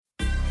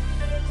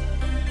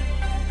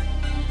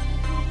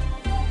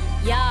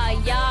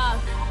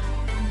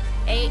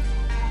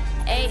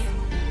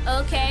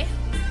Okay.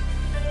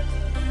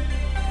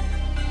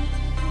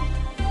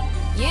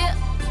 Yeah.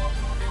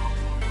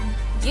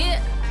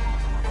 Yeah.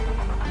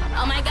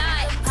 Oh my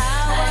God.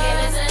 Power. I give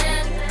it to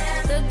him.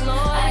 The glory.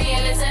 I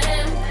give it to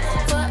him.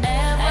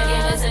 Forever. I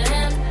give it to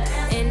him.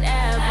 And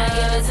ever. I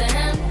give it to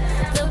him.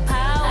 The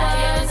power. I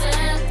give it to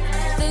him.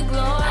 The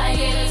glory. I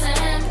give it to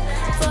him.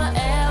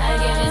 Forever. I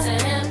give it to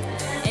him.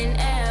 And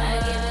ever. I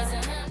give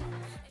it to him.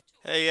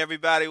 Hey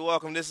everybody,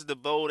 welcome. This is the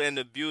Bold and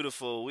the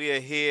Beautiful. We are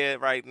here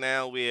right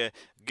now. We are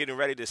getting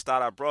ready to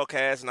start our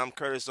broadcast, and I'm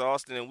Curtis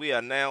Austin, and we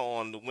are now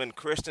on the When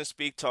Christians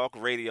Speak Talk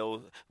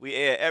Radio. We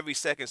air every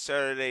second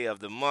Saturday of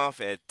the month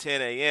at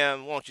 10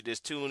 a.m. Won't you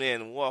just tune in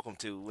and welcome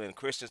to When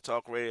Christians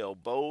Talk Radio,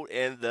 Bold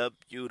and the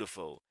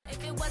Beautiful.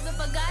 If it wasn't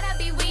for God, I'd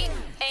be weak.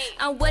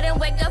 I wouldn't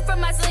wake up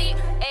from my sleep.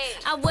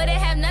 I wouldn't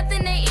have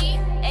nothing to eat.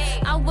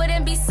 I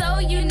wouldn't be so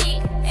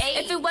unique.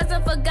 If it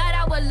wasn't for God,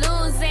 I would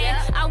lose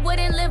it. I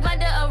wouldn't live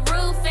under a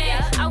roof,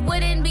 and I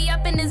wouldn't be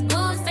up in this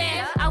booth,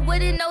 and I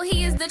wouldn't know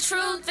He is the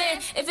truth. And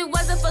if it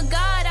wasn't for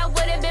God, I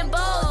would have been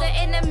bold. The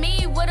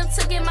enemy would have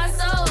taken my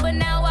soul, but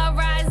now I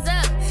rise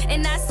up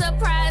and I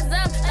surprise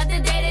them like the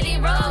day that He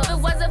rose. If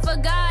it wasn't for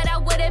God, I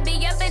wouldn't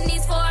be up in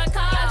these foreign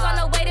cars on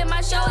the way to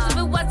my shows. If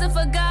it wasn't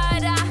for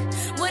God, I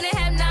wouldn't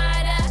have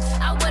nada.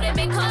 I wouldn't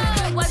be cold.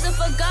 If it wasn't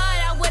for God,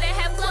 I wouldn't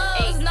have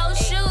clothes, no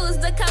shoes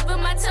to cover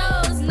my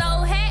toes,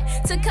 no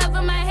hat to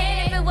cover my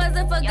head. If it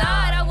wasn't for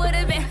God, I would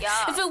have been.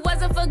 If it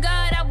wasn't for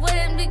God, I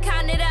wouldn't be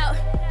counted out.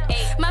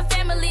 My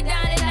family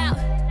down and out.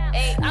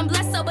 I'm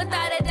blessed so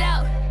without a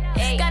doubt.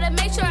 Gotta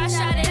make sure I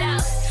shout it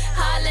out.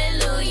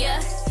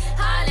 Hallelujah.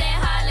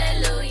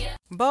 Hallelujah.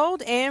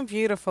 Bold and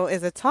Beautiful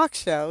is a talk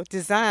show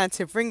designed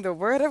to bring the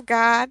Word of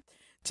God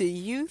to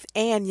youth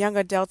and young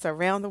adults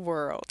around the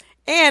world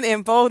and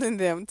embolden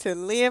them to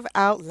live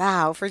out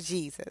loud for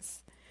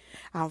Jesus.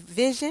 Our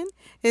vision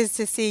is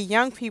to see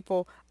young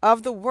people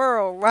of the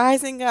world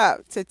rising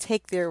up to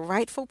take their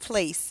rightful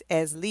place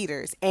as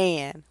leaders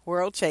and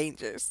world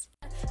changers.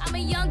 I'm a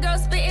young girl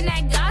spitting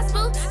that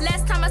gospel.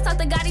 Last time I talked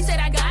to God, He said,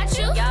 I got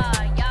you.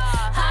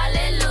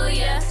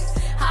 Hallelujah.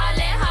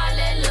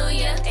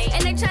 Hallelujah.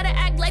 And they try to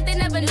act like they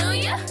never knew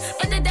you,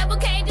 but the devil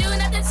can't do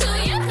nothing to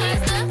you. Cause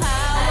the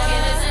power, I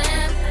give it to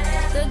Him.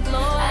 The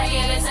glory, I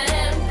give it to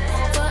Him.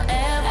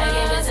 Forever, I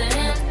give it to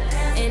Him.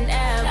 And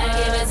ever, I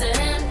give it to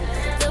Him.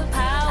 The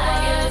power, I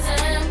give it to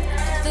Him.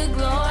 The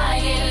glory, I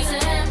give it to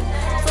Him.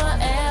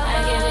 Forever, I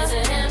give it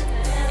to Him.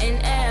 And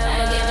ever,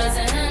 I give it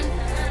to Him.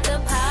 The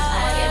power,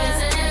 I give it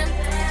to Him.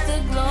 The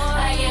glory,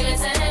 I give it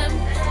to Him.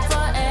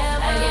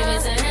 Forever, I give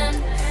it to Him.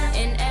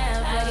 And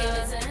ever, I give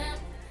it to Him.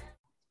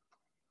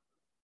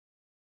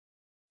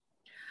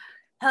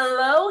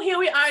 Hello, here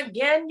we are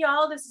again,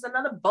 y'all. This is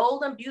another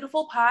Bold and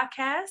Beautiful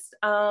podcast.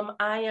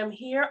 I am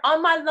here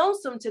on my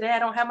lonesome today. I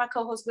don't have my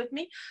co-host with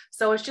me,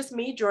 so it's just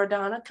me,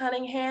 Jordana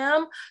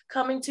Cunningham,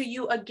 coming to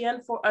you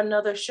again for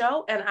another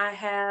show. And I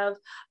have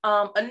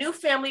a new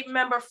family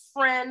member,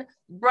 friend,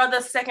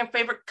 brother, second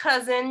favorite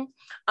cousin,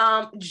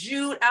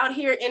 Jude, out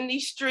here in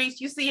these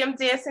streets. You see him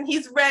dancing.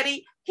 He's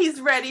ready.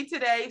 He's ready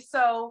today.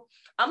 So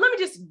let me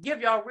just give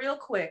y'all real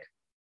quick.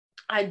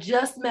 I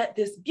just met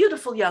this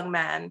beautiful young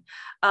man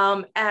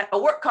at a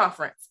work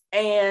conference,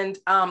 and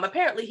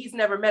apparently he's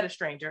never met a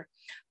stranger.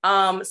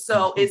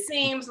 So it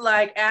seems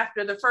like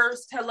after the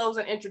first hellos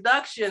and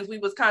introductions, we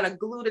was kind of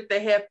glued at the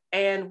hip,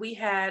 and we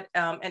had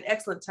an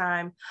excellent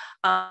time.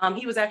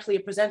 He was actually a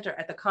presenter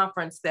at the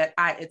conference that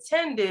I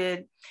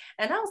attended,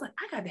 and I was like,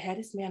 I got to have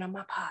this man on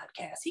my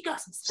podcast. He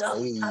got some stuff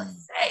to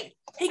say.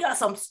 He got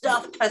some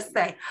stuff to say.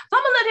 So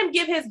I'm gonna let him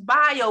give his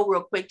bio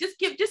real quick. Just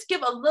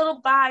give a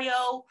little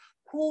bio,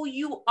 who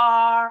you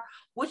are,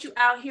 what you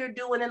out here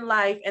doing in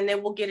life, and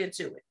then we'll get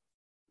into it.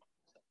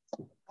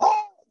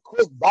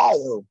 Quick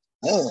bio.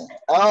 Man.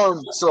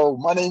 So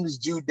my name is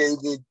Jude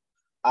David.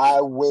 I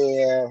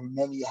wear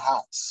many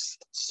hats.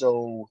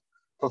 So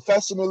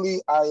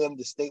professionally, I am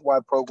the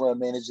statewide program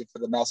manager for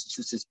the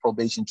Massachusetts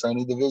Probation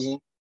Training Division.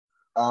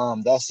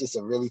 That's just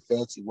a really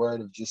fancy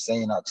word of just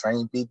saying I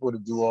train people to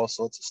do all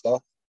sorts of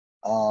stuff.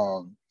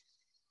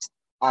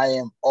 I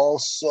am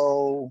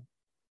also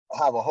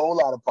have a whole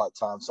lot of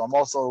part-time. So I'm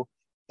also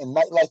in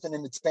nightlife and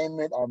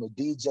entertainment. I'm a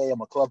DJ,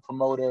 I'm a club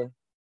promoter.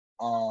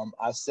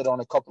 I sit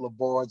on a couple of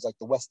boards like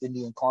the West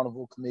Indian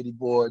Carnival Committee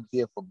board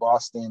here for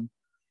Boston.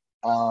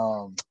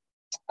 I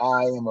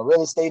am a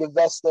real estate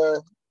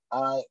investor.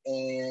 I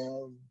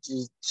am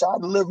just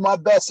trying to live my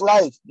best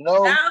life, you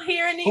know. Out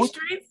here in these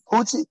streets.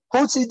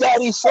 Hoochie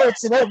daddy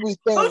shirts and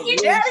everything. Hoochie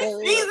daddy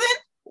season?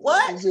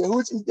 What?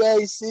 Hoochie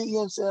daddy season, you know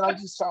what I'm saying? I'm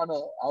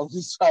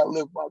just trying to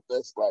live my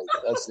best life.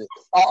 That's it.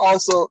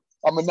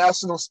 I'm a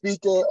national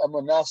speaker. I'm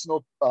a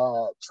national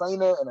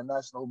trainer and a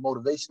national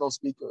motivational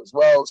speaker as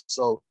well.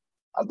 So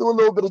I do a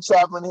little bit of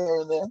traveling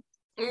here and there.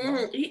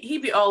 Mm-hmm. He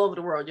be all over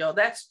the world, yo.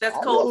 That's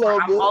cool.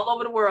 I'm all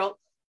over the world.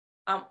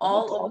 I'm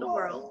all over the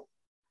world.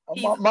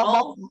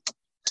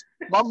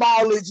 My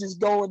mileage is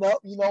going up.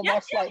 You know, my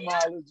flight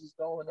mileage is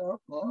going up.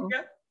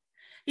 Yeah.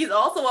 He's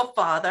also a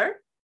father.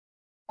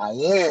 I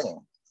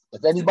am.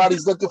 If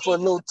anybody's looking for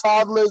little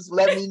toddlers,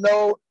 let me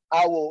know.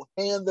 I will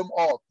hand them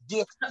off,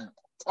 gift you,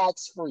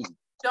 tax free.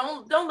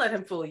 Don't let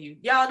him fool you,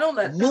 y'all. Don't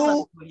let him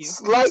fool you.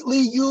 Slightly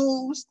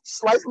used,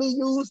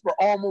 but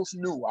almost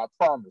new. I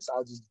promise.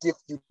 I'll just gift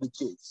you the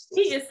kids.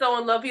 He is so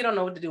in love. He don't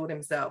know what to do with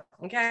himself.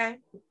 Okay,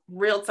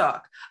 real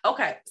talk.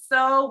 Okay,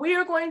 so we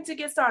are going to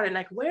get started.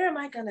 Like, where am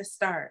I going to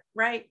start?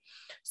 Right.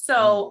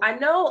 So I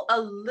know a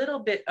little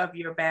bit of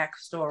your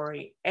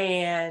backstory,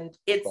 and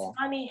it's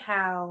funny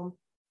how,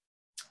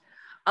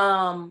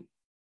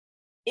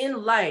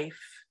 in life,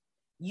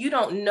 you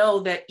don't know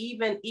that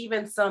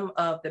even some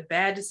of the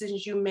bad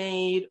decisions you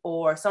made,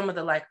 or some of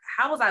the, like,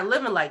 how was I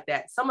living like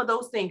that? Some of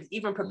those things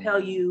even propel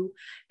you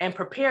and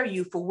prepare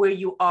you for where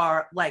you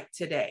are, like,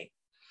 today.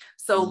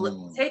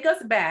 So take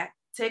us back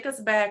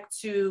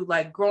to,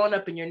 like, growing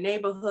up in your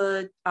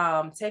neighborhood.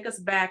 Take us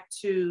back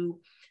to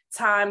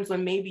times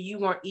when maybe you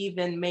weren't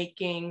even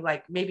making,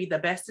 like, maybe the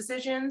best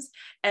decisions,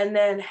 and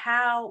then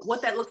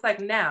what that looks like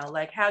now,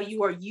 like how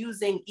you are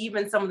using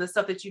even some of the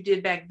stuff that you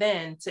did back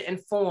then to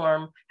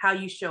inform how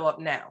you show up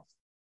now.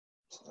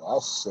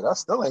 Oh shit, I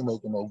still ain't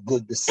making no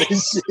good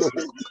decisions.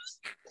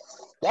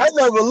 That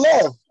never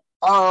left.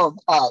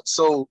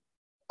 So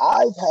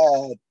I've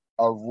had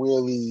a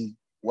really,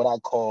 what I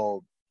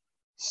call,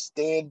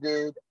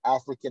 standard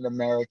African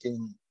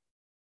American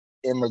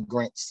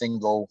immigrant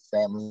single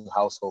family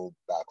household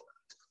background.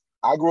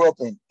 I grew up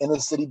in inner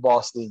city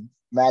Boston.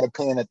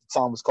 Mattapan at the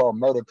time was called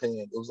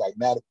Murderpan. It was like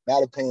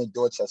Mattapan,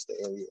 Dorchester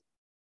area.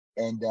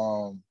 And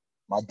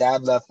my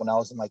dad left when I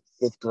was in like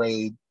 5th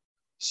grade.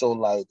 So,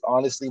 like,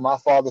 honestly, my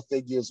father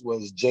figures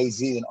was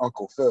Jay-Z and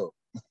Uncle Phil,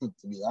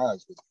 to be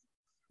honest with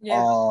you.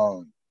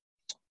 Yeah.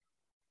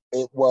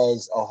 It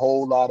was a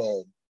whole lot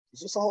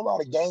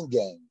of gang.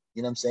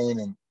 You know what I'm saying?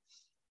 And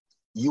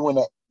you're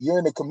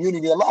in the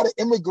community. A lot of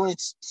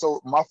immigrants. So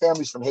my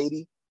family's from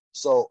Haiti.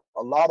 So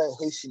a lot of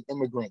Haitian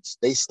immigrants,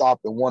 they stop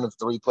in one of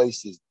 3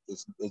 places.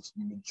 It's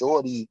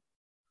majority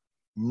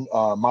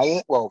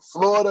Miami,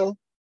 Florida,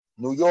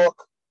 New York,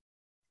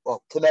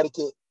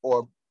 Connecticut,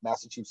 or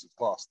Massachusetts,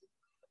 Boston.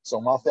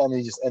 So my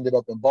family just ended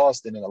up in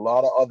Boston, and a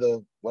lot of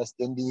other West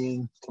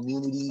Indian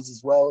communities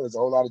as well. There's a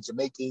whole lot of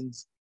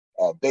Jamaicans,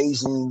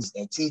 Bajans,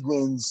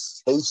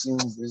 Antiguans,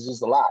 Haitians. There's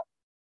just a lot.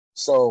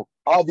 So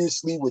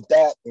obviously with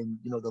that, and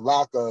the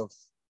lack of,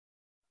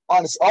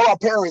 honestly, all our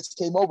parents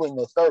came over in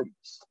their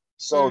 30s.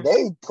 So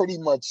they pretty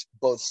much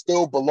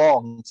still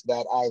belong to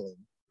that island.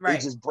 Right.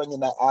 They're just bringing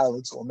that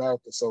island to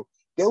America. So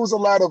there was a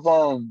lot of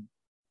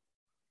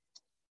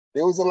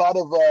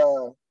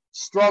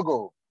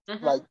struggle,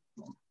 like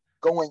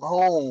going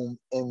home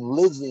and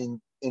living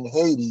in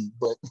Haiti,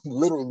 but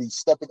literally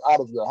stepping out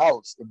of your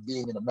house and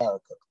being in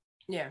America.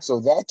 Yeah.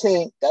 So that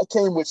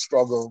came with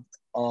struggle.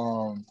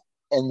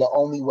 And the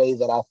only way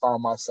that I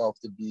found myself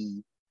to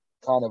be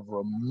kind of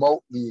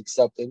remotely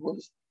accepted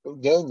was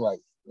gang life.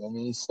 You know what I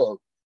mean?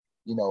 So,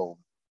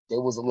 there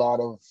was a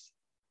lot of,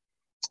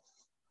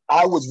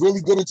 I was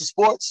really good into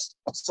sports.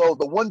 So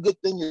the one good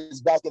thing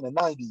is, back in the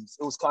 90s,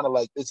 it was kind of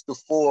like, it's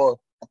before,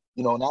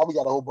 now we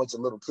got a whole bunch of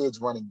little kids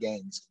running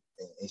gangs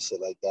and shit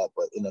like that.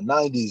 But in the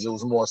 90s, it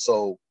was more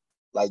so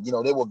like,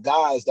 there were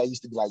guys that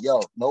used to be like, yo,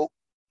 nope,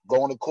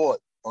 going to court.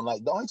 I'm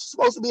like, no, ain't you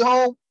supposed to be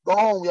home? Go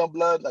home, young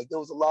blood. Like, there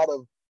was a lot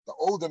of the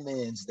older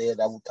mans there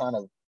that would kind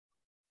of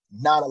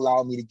not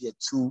allow me to get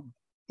too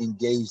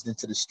engaged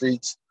into the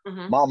streets.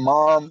 My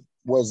mom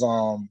was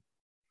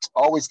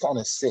always kind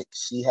of sick.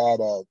 She had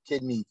a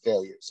kidney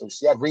failure. So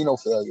she had renal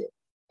failure,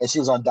 and she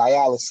was on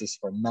dialysis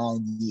for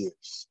 9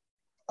 years.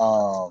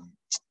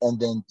 And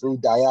then through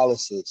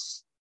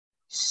dialysis,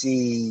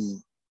 she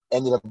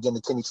ended up getting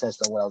a kidney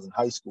transplant when I was in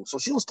high school. So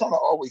she was kind of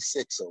always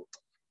sick. So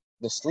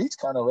the streets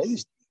kind of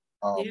raised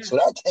me. So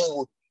that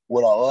came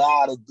with a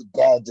lot of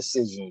bad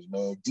decisions,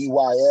 man.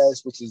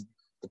 DYS, which is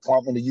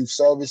Department of Youth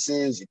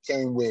Services. It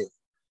came with,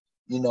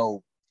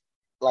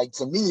 like,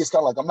 to me, it's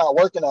kind of like, I'm not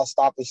working at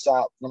Stop and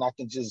Shop when I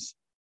can just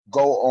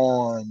go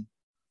on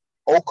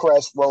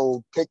Oakcrest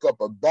Road, pick up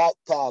a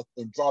backpack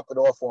and drop it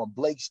off on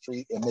Blake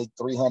Street and make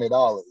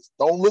 $300.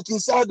 Don't look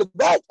inside the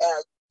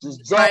backpack,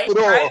 just drop it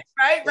off.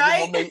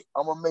 Right.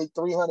 I'm gonna make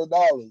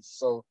 $300.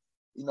 So,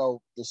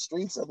 the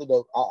streets ended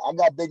up, I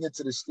got big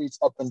into the streets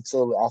up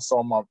until I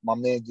saw my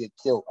man get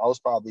killed. I was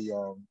probably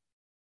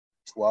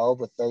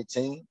 12 or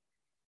 13.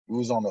 We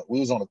was on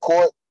the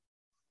court.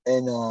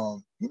 And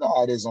you know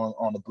how it is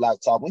on the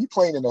blacktop. When you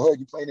playing in the hood,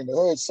 you playing in the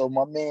hood. So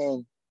my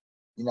man,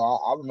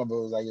 I remember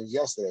it was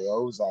yesterday.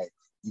 It was like,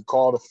 you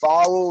called a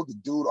foul, the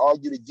dude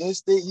argued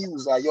against it. He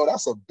was like, yo,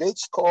 that's a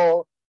bitch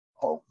call.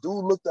 Oh,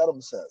 dude looked at him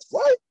and said,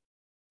 what?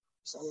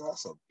 So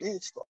that's a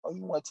bitch call.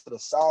 You went to the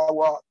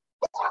sidewalk.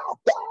 Bow,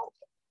 bow.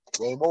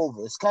 Game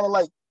over. It's kind of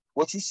like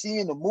what you see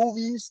in the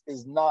movies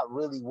is not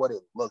really what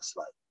it looks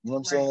like. You know what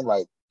I'm saying?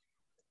 Like,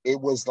 it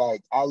was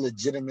like, I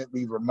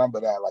legitimately remember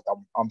that. Like,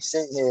 I'm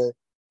sitting here.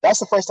 That's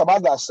the first time I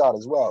got shot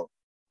as well.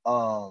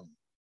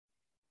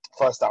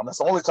 First time. That's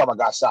the only time I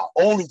got shot.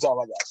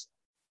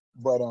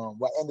 But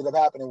what ended up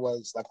happening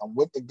was, like, I'm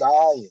with the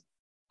guy, and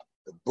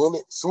the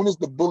bullet, as soon as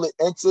the bullet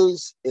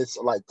enters, it's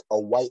like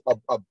a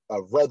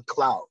red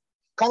cloud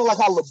kind of like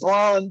how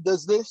LeBron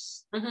does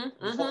this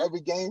Mm-hmm, before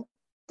every game.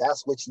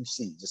 That's what you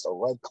see, just a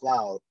red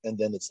cloud, and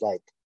then it's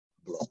like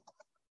blood,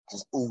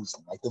 just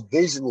oozing. Like the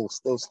visual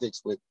still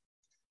sticks with.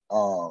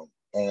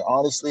 And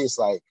honestly, it's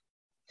like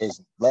his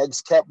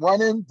legs kept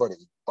running, but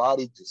his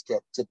body just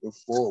kept tipping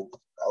forward.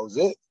 That was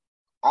it.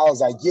 I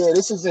was like, yeah,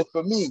 this isn't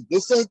for me.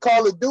 This ain't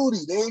Call of Duty.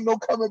 There ain't no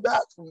coming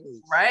back from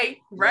me. Right,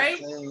 right.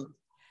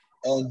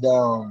 And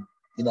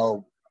you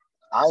know,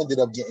 I ended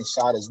up getting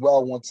shot as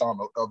well one time.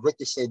 A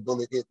ricochet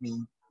bullet hit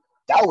me.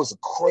 That was a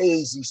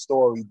crazy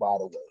story, by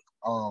the way.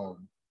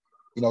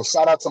 You know,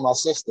 shout out to my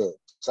sister.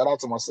 Shout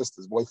out to my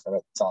sister's boyfriend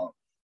at the time.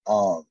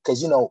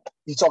 Because, you know,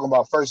 you talking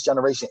about first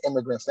generation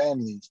immigrant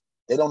families.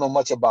 They don't know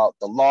much about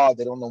the law.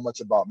 They don't know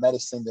much about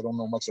medicine. They don't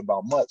know much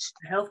about much.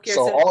 Healthcare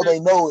so system.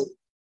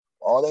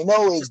 all they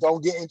know is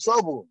don't get in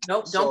trouble.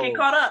 Nope, don't get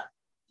caught up.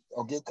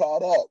 Don't get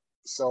caught up.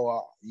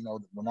 So, you know,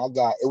 when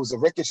it was a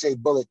ricochet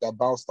bullet that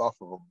bounced off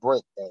of a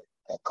brick that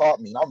caught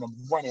me. And I remember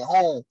running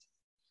home,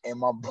 and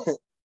my boy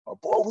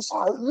was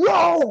like,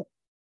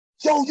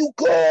 yo, you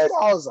good?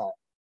 I was like,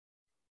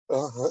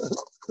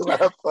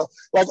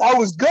 like I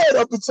was good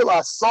up until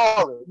I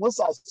saw it. Once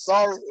I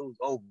saw it, it was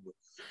over.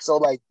 So,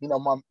 like, you know,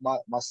 my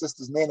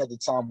sister's man at the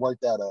time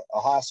worked at a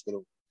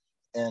hospital,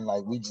 and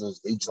like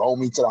they drove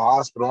me to the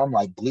hospital. I'm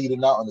like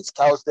bleeding out on this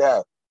couch. They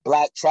had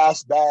black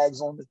trash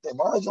bags on the thing.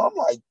 I'm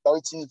like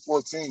 13,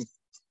 14,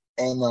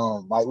 and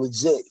like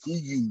legit,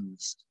 he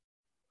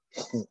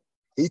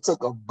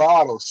took a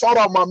bottle. Shout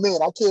out my man.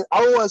 I don't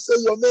want to say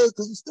your name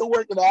because he's still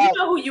working the hospital.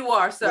 You know who you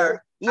are,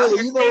 sir. Yeah,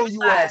 you know who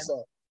you are,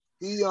 sir.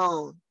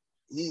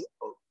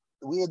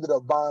 We ended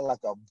up buying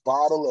like a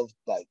bottle of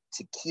like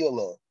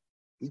tequila.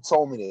 He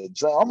told me to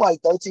drink. I'm like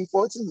 13,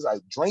 14. He's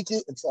like, drink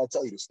it until I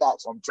tell you to stop.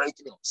 So I'm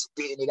drinking it. I'm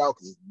spitting it out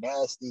because it's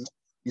nasty.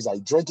 He's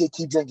like, drink it,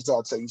 keep drinking until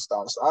I tell you to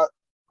stop. So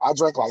I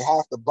drank like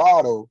half the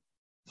bottle.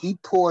 He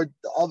poured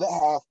the other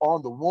half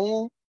on the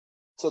wound,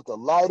 took a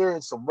lighter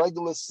and some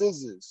regular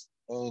scissors.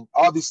 And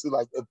obviously,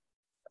 like, if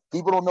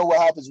people don't know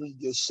what happens when you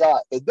get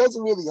shot, it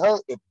doesn't really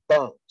hurt. It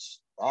burns,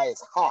 right?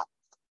 It's hot.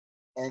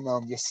 And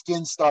your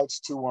skin starts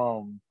to,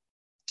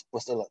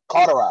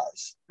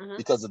 cauterize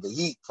because of the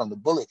heat from the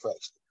bullet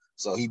pressure.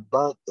 So he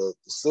burnt the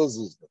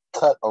scissors to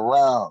cut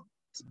around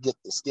to get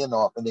the skin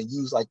off, and then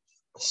use like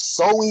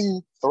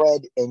sewing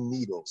thread and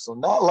needle. So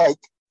not like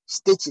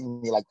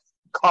stitching me, like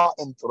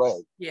cotton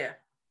thread. Yeah.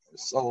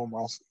 So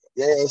much.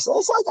 Yeah. So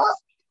it's like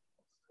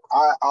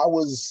I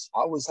was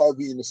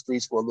heavy in the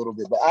streets for a little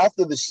bit, but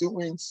after the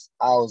shootings,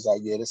 I was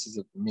like, yeah, this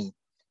isn't for me.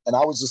 And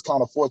I was just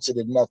kind of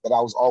fortunate enough that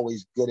I was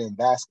always good in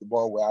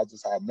basketball, where I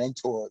just had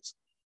mentors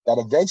that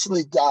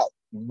eventually got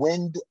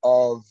wind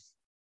of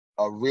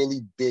a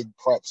really big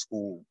prep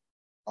school.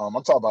 I'm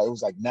talking about, it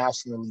was like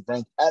nationally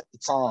ranked at the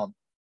time.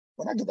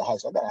 When I got to high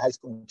school, I got to high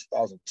school in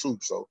 2002.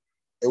 So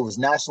it was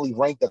nationally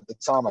ranked at the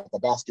time, like the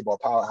basketball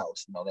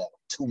powerhouse. You know, they had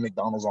 2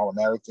 McDonald's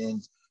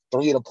All-Americans.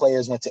 3 of the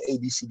players went to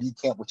ABCD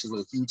camp, which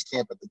was a huge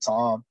camp at the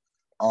time.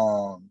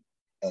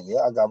 And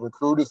yeah, I got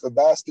recruited for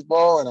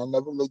basketball, and I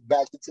never looked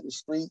back into the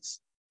streets.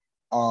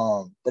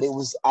 But I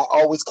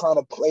always kind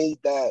of played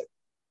that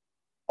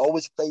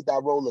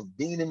role of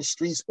being in the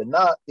streets, but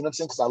not, you know what I'm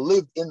saying? Because I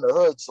lived in the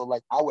hood. So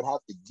like I would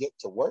have to get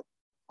to work.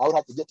 I would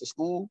have to get to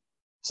school.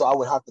 So I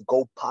would have to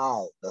go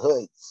pie the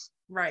hoods.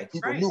 Right. And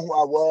people knew who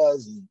I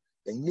was, and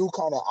they knew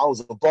kind of I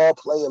was a ball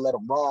player, let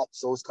them rock.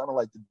 So it's kind of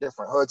like the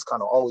different hoods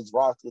kind of always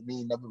rocked with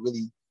me, never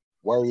really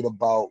worried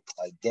about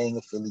like gang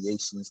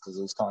affiliations, because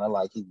it was kind of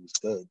like he was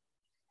good.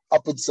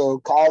 Up until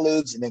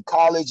college, and then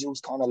college, it was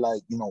kind of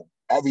like, you know,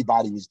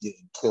 everybody was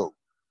getting killed,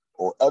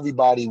 or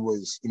everybody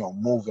was, you know,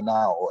 moving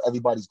out, or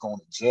everybody's going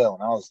to jail.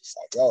 And I was just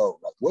like, yo,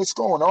 like, what's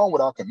going on with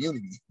our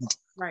community?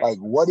 Right. Like,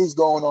 what is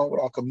going on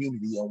with our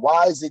community? And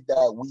why is it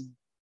that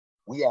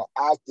we are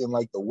acting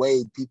like the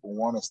way people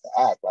want us to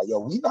act? Like, yo,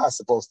 we're not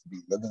supposed to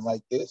be living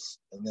like this.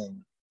 And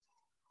then,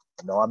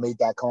 you know, I made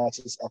that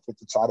conscious effort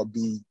to try to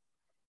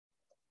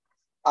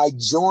I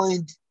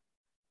joined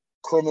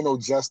criminal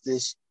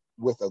justice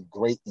with a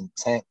great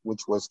intent,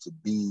 which was to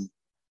be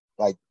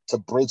like, to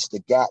bridge the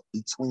gap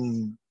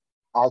between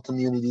our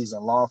communities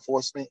and law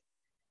enforcement.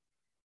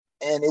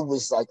 And it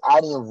was like,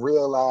 I didn't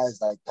realize,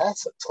 like,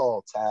 that's a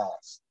tall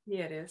task.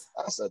 Yeah, it is.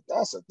 That's a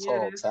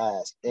tall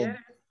task. And Yeah.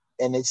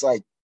 and it's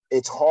like,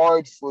 it's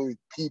hard for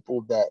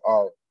people that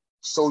are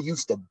so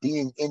used to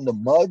being in the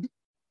mud,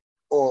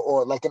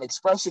 or like an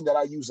expression that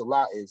I use a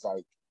lot is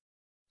like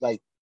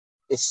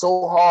it's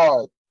so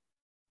hard.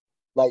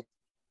 Like,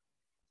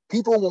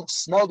 people won't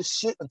smell the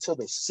shit until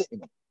they're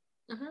sitting in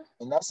it. Mm-hmm.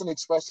 And that's an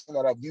expression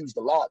that I've used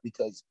a lot,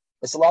 because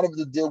it's a lot of it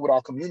to deal with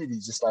our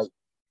communities. It's like,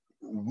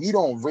 we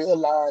don't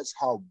realize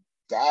how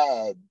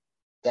bad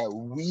that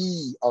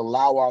we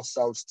allow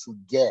ourselves to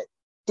get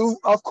through,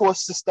 of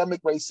course,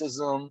 systemic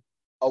racism,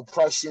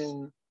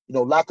 oppression, you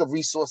know, lack of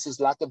resources,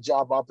 lack of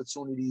job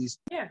opportunities.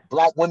 Yeah.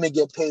 Black women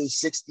get paid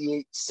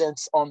 68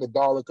 cents on the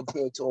dollar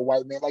compared to a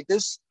white man. Like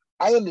this,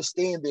 I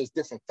understand there's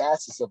different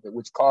facets of it,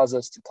 which cause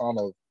us to kind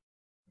of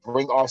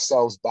bring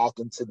ourselves back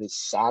into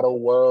this shadow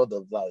world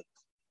of, like,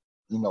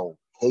 you know,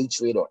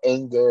 hatred or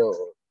anger,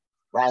 or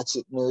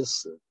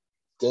ratchetness or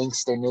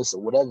gangsterness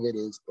or whatever it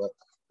is. But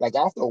like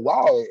after a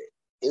while,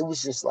 it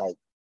was just like,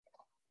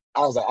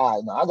 I was like, all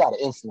right, no, I got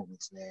to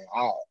influence, man.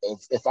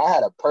 If I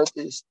had a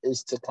purpose,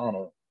 is to kind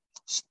of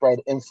spread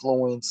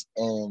influence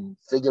and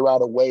figure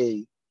out a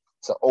way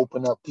to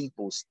open up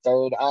people's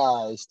third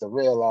eyes to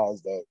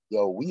realize that,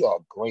 yo, we are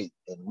great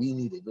and we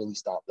need to really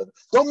stop living.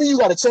 Don't mean you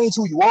got to change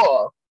who you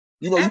are.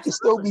 You know, you can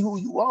still be who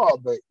you are,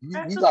 but we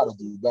got to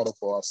do better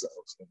for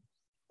ourselves.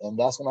 And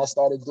that's when I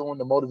started doing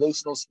the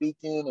motivational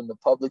speaking and the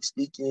public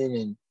speaking.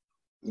 And,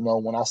 you know,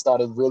 when I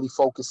started really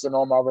focusing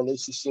on my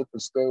relationship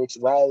with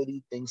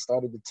spirituality, things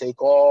started to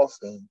take off.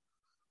 And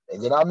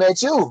then I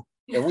met you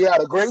and we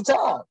had a great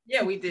time.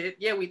 Yeah, we did.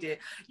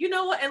 You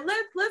know what? And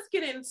let's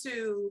get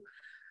into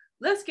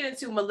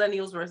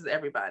millennials versus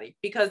everybody,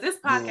 because this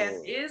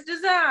podcast is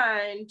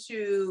designed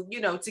to, you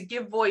know, to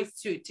give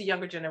voice to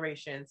younger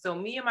generations. So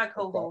me and my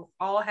co-hosts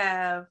all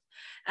have,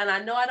 and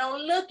I know I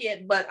don't look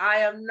it, but I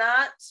am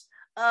not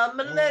a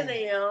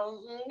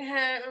millennial.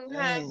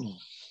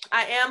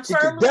 I am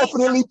firmly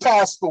definitely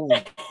past for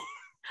one.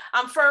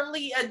 I'm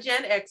firmly a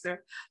Gen Xer.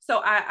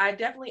 So I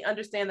definitely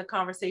understand the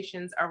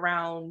conversations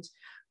around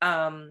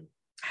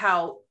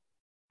how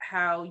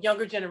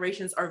younger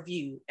generations are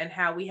viewed and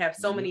how we have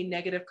so many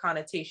negative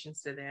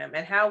connotations to them,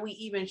 and how we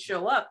even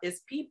show up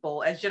as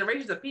people, as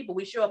generations of people.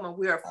 We show up and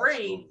we're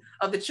afraid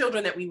of the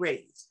children that we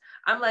raised.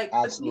 I'm like,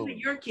 but these are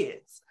your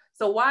kids.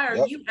 So why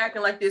are you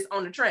acting like this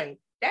on the train?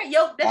 That's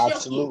your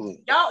kid.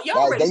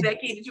 Y'all raised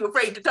that kid that you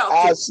afraid to talk to.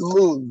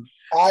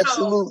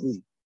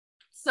 Absolutely.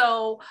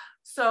 So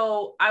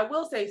I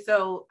will say,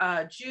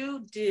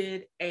 Jude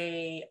did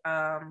a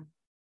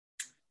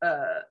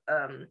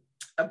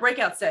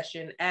breakout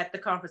session at the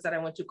conference that I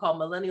went to called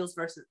Millennials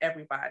versus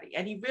Everybody.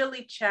 And he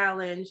really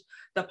challenged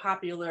the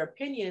popular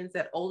opinions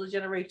that older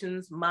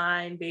generations,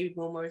 mine, baby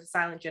boomers,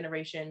 silent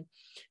generation,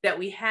 that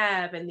we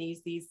have, and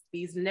these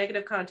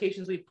negative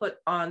connotations we put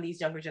on these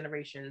younger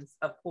generations.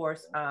 Of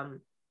course,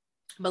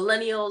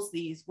 millennials,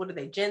 these, what are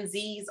they, Gen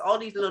Zs, all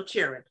these little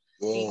children.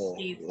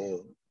 These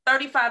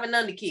 35 and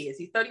under kids.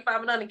 He's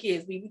 35 and under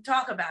kids. We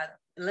talk about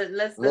them.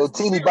 Let's little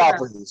teeny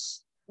boppers.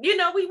 You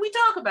know, we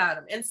talk about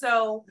them. And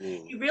so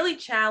he really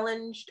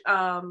challenged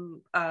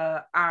our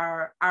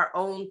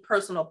own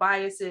personal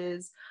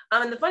biases.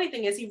 And the funny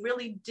thing is, he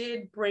really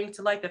did bring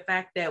to light the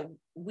fact that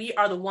we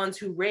are the ones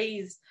who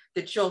raised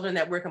the children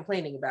that we're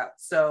complaining about.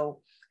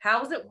 So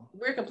how is it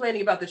we're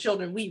complaining about the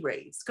children we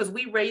raised? Because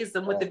we raised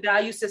them with the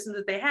value system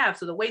that they have.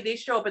 So the way they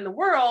show up in the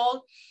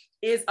world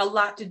is a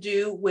lot to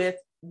do with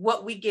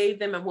what we gave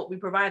them and what we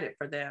provided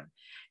for them.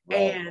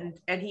 And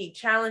he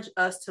challenged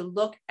us to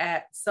look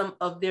at some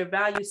of their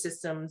value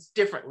systems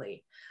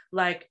differently.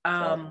 Like,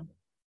 and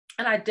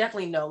I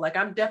definitely know, like,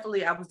 I was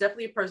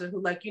definitely a person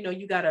who, like, you know,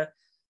 you gotta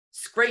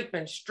scrape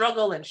and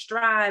struggle and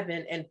strive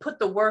and put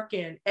the work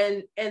in.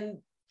 And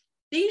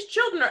these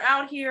children are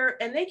out here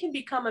and they can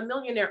become a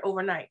millionaire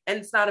overnight. And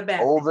it's not a bad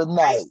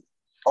thing.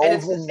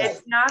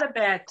 It's not a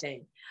bad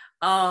thing.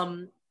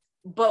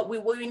 But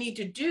what we need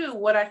to do,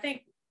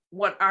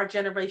 what our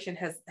generation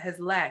has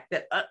lacked,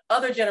 that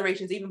other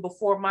generations, even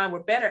before mine, were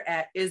better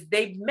at, is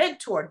they've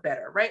mentored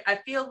better, right? I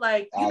feel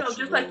like, you know,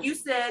 just like you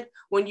said,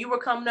 when you were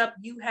coming up,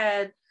 you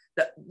had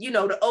the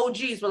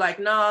OGs were like,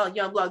 nah,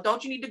 young blood,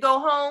 don't you need to go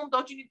home?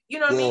 Don't you, you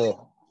know what I mean?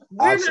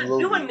 We're not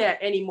doing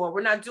that anymore.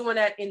 We're not doing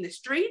that in the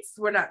streets.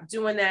 We're not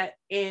doing that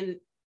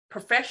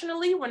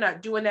professionally. We're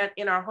not doing that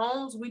in our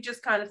homes. We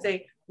just kind of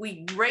say,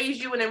 we raise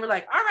you, and then we're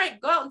like, all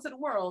right, go out into the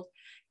world.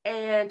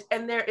 And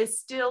there is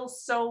still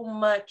so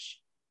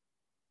much,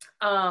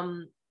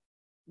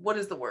 what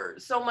is the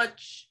word? So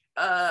much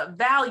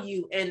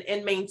value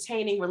in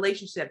maintaining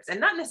relationships, and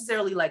not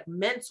necessarily like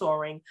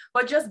mentoring,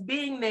 but just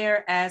being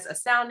there as a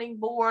sounding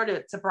board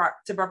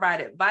to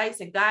provide advice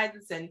and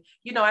guidance. And,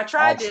 you know, I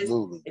tried this,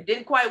 it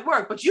didn't quite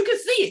work, but you can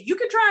see it. You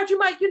can try it. You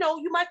might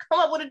come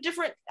up with a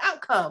different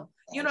outcome.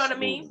 You know what I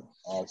mean?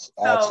 Absolutely.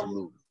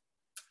 So,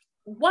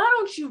 why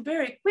don't you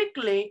very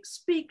quickly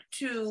speak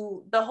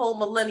to the whole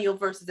millennial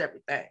versus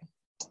everything?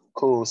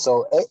 Cool.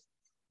 So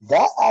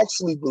that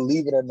actually,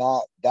 believe it or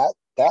not, that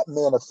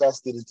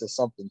manifested into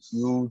something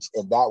huge,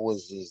 and that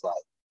was just like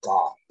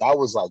God. That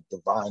was like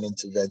divine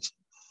intervention.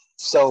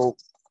 So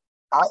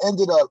I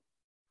ended up,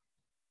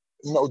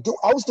 you know,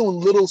 I was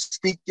doing little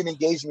speaking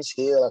engagements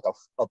here, like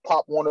a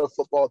Pop Warner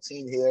football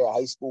team here, a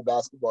high school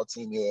basketball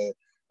team here,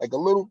 like a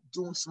little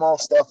doing small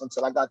stuff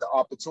until I got the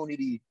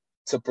opportunity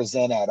to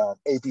present at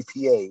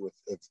APPA.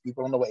 If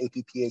people don't know what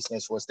APPA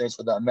stands for, it stands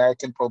for the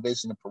American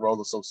Probation and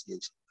Parole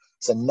Association.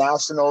 It's a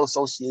national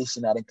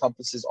association that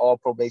encompasses all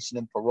probation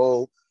and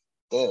parole.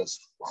 There's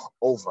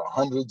over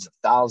hundreds of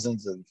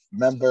thousands of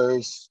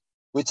members.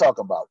 We talk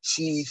about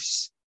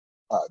chiefs,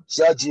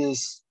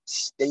 judges,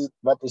 state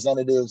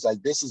representatives.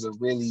 Like, this is a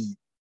really,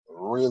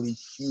 really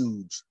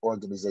huge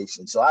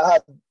organization. So I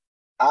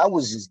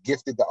was just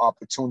gifted the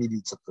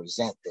opportunity to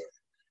present there.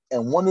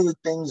 And one of the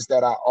things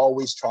that I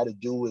always try to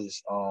do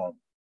is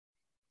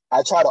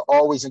I try to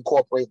always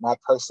incorporate my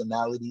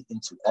personality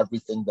into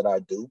everything that I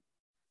do.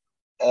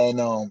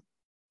 And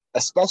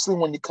especially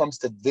when it comes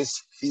to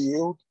this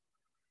field,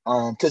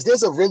 because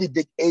there's a really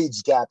big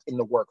age gap in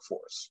the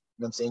workforce.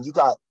 You know what I'm saying? You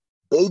got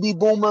baby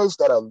boomers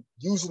that are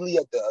usually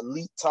at the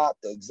elite top,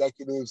 the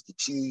executives, the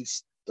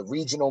chiefs, the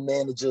regional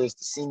managers,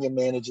 the senior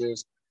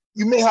managers.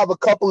 You may have a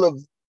couple of,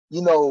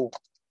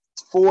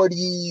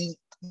 40,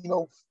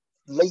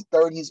 late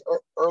 30s,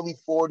 early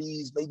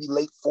 40s, maybe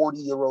late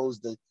 40-year-olds,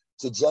 the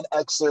Gen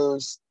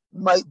Xers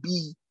might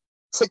be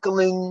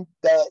tickling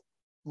that,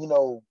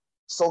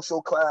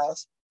 social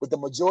class, but the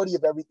majority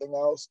of everything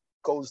else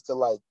goes to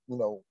late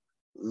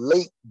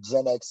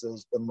Gen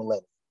Xers and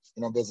millennials.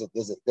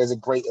 There's a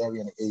great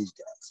area in the age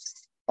gap.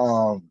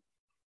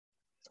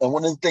 And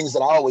one of the things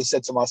that I always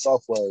said to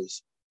myself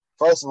was,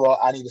 first of all,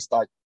 I need to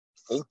start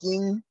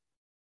thinking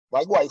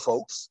like white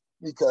folks,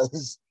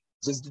 because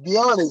just to be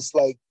honest,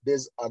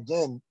 there's,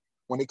 again,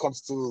 when it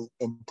comes to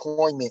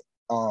employment,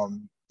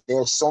 there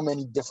are so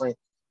many different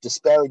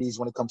disparities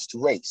when it comes to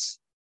race.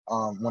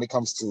 When it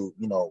comes to,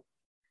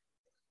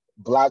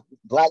 black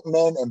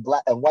men and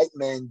white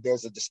men,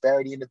 there's a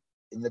disparity in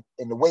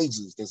the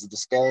wages. There's a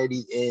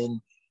disparity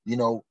in,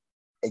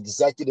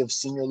 executive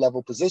senior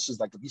level positions.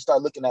 Like if you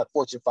start looking at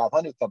Fortune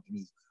 500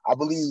 companies, I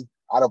believe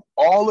out of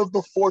all of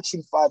the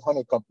Fortune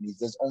 500 companies,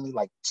 there's only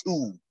like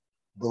 2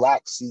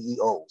 Black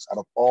CEOs out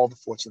of all the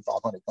Fortune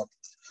 500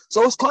 companies.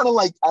 So it's kind of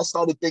like I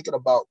started thinking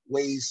about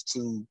ways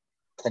to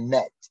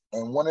connect.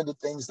 And one of the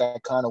things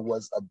that kind of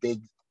was a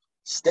big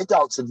stick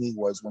out to me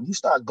was when you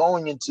start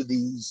going into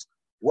these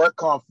work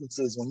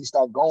conferences, when you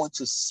start going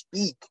to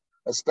speak,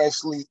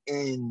 especially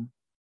in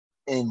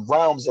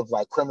realms of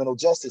like criminal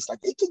justice, like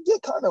it can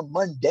get kind of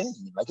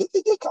mundane, like it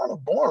can get kind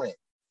of boring.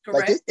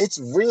 Correct. Like it's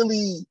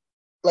really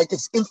like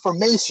it's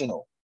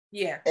informational.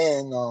 Yeah.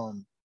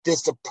 And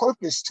there's a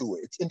purpose to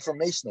it. It's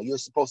informational. You're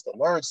supposed to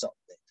learn something.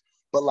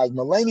 But like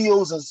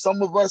millennials and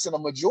some of us and a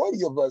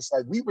majority of us,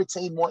 like we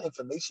retain more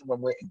information when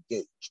we're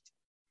engaged.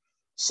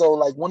 So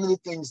like one of the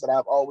things that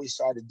I've always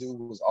tried to do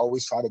was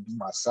always try to be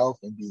myself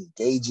and be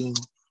engaging.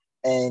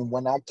 And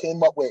when I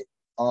came up with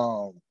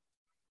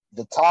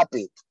the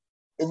topic,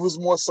 it was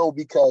more so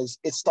because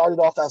it started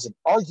off as an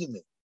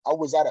argument. I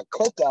was at a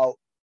cookout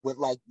with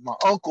like my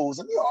uncles,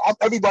 and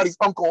everybody's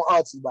uncle and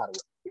auntie, by the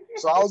way.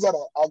 So I was at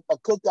a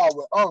cookout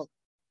with uncle,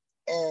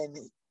 and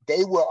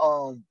they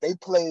were they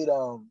played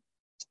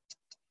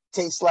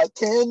Tastes Like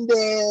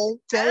Candy,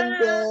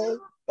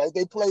 like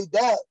they played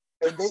that.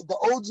 And the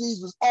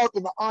OGs was up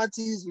and the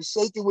aunties were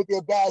shaking with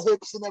their bad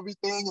hips and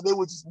everything, and they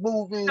were just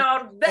moving.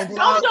 No,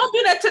 don't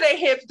do that to their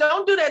hips.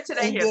 Don't do that to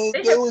their hips.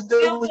 They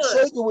were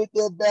shaking with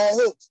their bad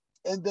hips.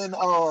 And then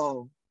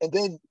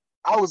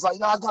I was like,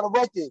 no, I got a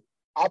record.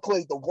 I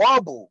played the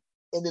wobble.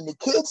 And then the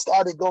kid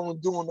started doing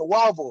the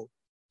wobble.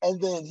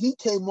 And then he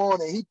came on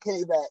and he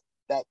played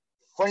that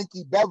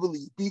Frankie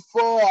Beverly,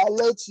 Before I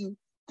Let You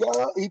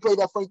Go. He played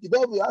that Frankie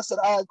Beverly. I said,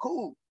 all right,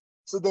 cool.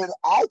 So then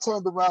I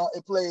turned around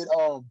and played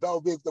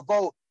Belvic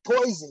DeVoe,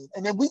 Poison.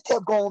 And then we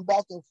kept going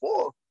back and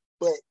forth.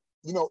 But,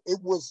 it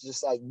was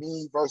just like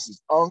me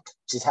versus Unc,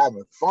 just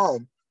having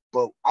fun.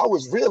 But I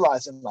was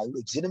realizing, like,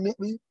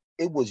 legitimately,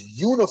 it was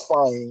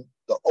unifying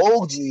the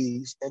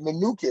OGs and the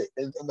new kid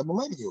and the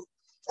millennials.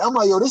 And I'm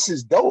like, yo, this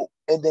is dope.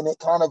 And then it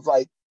kind of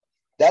like,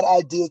 that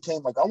idea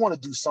came like, I want to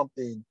do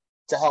something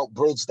to help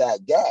bridge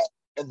that gap.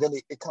 And then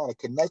it kind of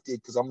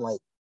connected because I'm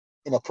like,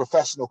 in a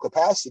professional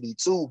capacity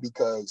too,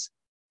 because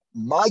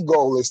my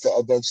goal is to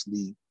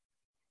eventually,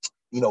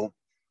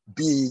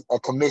 be a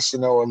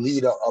commissioner or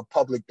leader of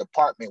public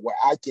department where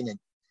I can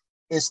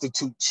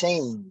institute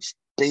change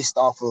based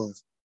off of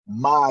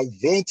my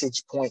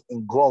vantage point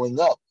in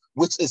growing up,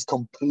 which is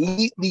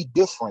completely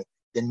different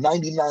than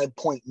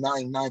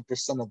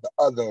 99.99% of the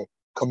other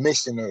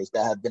commissioners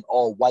that have been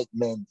all white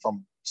men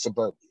from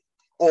suburbia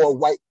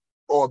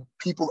or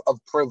people of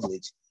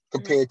privilege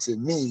compared to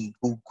me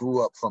who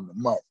grew up from the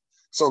mud.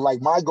 So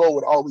like my goal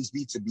would always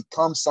be to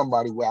become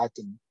somebody where I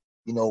can,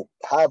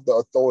 have the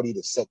authority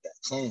to set that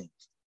change.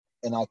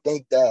 And I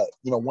think that,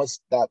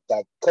 once that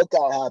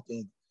cookout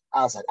happened,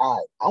 I was like, all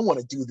right, I want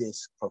to do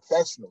this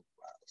professionally.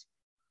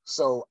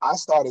 So I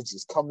started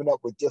just coming up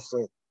with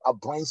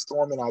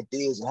brainstorming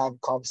ideas and having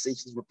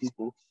conversations with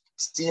people,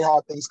 seeing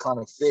how things kind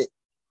of fit.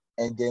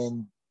 And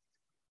then,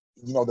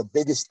 the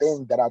biggest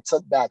thing that I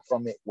took back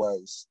from it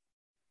was,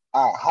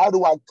 all right, how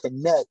do I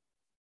connect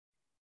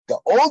the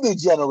older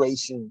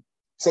generation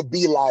to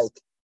be like,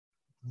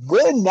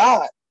 we're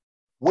not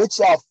what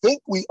y'all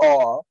think we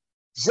are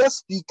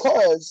just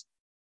because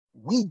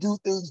we do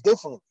things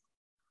differently.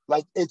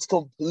 Like it's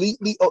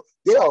completely,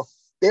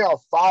 there are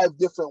 5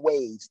 different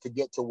ways to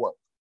get to work.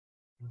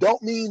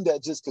 Don't mean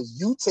that just because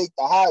you take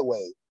the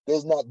highway,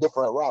 there's not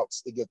different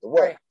routes to get to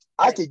work. Right.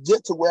 I could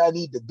get to where I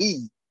need to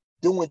be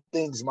doing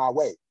things my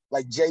way.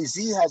 Like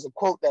Jay-Z has a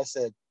quote that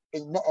said,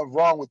 ain't nothing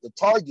wrong with the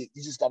target.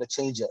 You just got to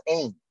change your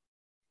aim.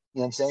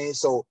 You know what I'm saying?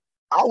 So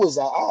I was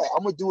like, all right,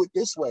 I'm going to do it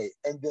this way.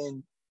 And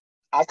then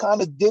I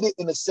kind of did it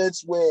in a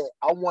sense where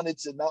I wanted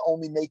to not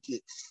only make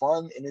it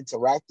fun and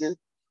interactive,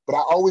 but I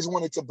always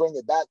wanted to bring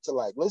it back to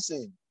like,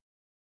 listen,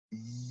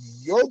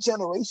 your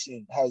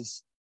generation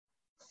has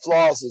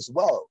flaws as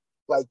well.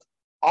 like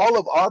all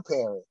of our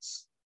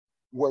parents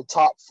were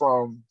taught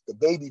from the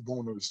baby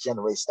boomers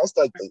generation. That's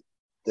like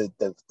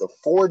the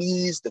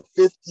 40s, the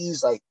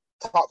 50s, like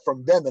taught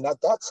from them. And at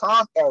that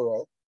time era,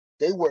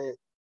 they were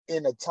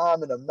in a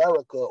time in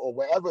America or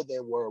wherever they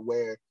were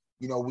where,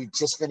 you know, we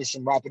just finished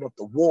wrapping up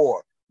the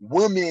war.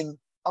 Women,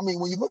 I mean,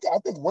 when you look at, I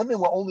think women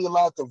were only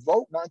allowed to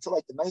vote not until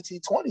like the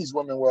 1920s.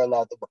 Women were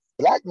allowed to vote.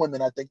 Black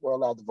women, I think, were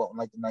allowed to vote in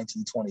like the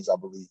 1920s, I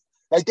believe.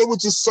 Like they were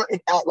just certain,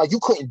 like you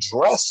couldn't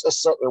dress a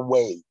certain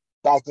way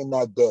back in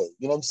that day.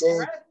 You know what I'm saying?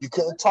 Right. You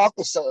couldn't talk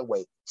a certain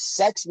way.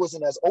 Sex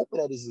wasn't as open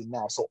as it is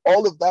now. So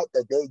all of that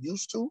they're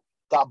used to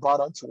got brought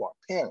onto our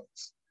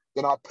parents.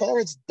 Then our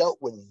parents dealt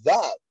with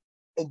that.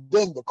 And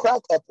then the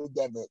crack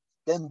epidemic,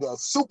 then the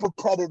super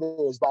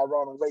predators by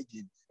Ronald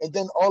Reagan. And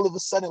then all of a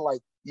sudden,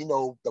 like, you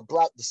know, the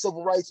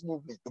civil rights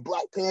movement, the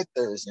Black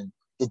Panthers, and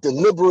the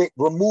deliberate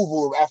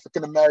removal of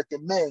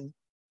African-American men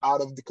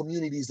out of the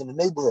communities and the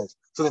neighborhoods.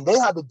 So then they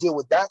had to deal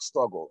with that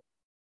struggle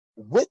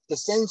with the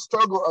same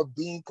struggle of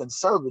being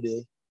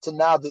conservative to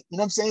now that, you know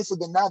what I'm saying? So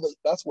then now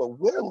that's what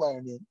we're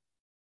learning.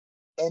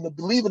 And to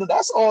believe it,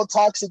 that's all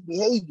toxic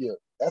behavior.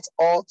 That's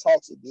all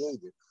toxic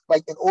behavior.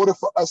 Like in order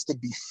for us to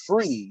be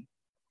free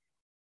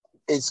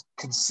is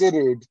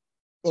considered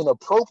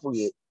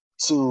inappropriate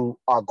to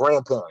our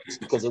grandparents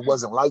because it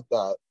wasn't like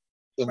that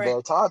in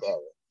their time era.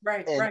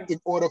 Right. And in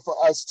order for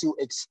us to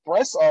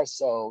express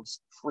ourselves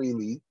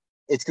freely,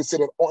 it's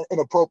considered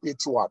inappropriate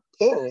to our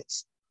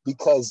parents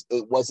because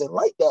it wasn't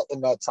like that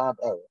in that time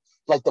era.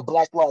 Like the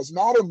Black Lives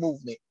Matter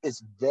movement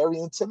is very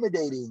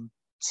intimidating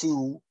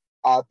to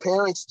our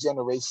parents'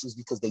 generations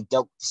because they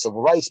dealt with the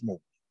civil rights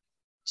movement.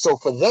 So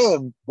for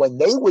them, when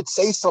they would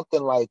say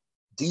something like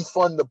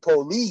defund the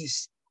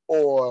police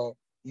or,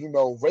 you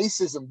know,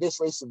 racism, this,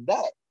 racism,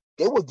 that,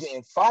 they were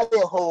getting fire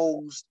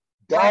hosed,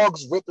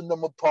 dogs ripping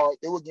them apart.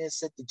 They were getting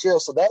sent to jail.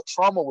 So that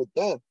trauma with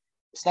them,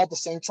 it's not the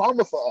same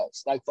trauma for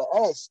us. Like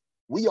for us,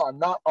 we are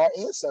not our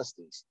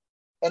ancestors.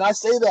 And I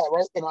say that,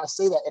 right? And I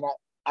say that, and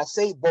I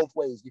say it both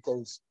ways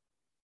because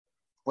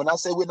when I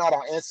say we're not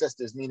our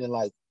ancestors, meaning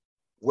like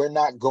we're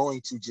not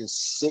going to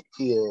just sit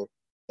here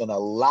and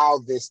allow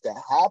this to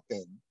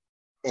happen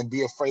and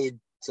be afraid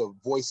to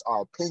voice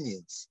our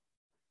opinions.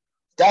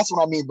 That's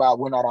what I mean by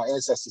we're not our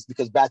ancestors,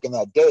 because back in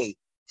that day,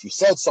 if you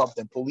said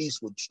something,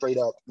 police would straight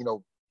up, you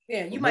know,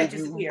 you might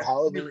disappear.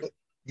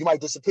 You might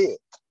disappear.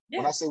 Yeah.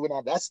 When I say we're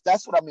not,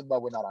 that's what I mean by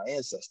we're not our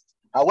ancestors.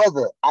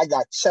 However, I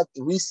got checked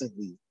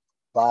recently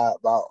by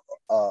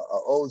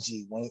OG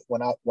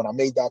when I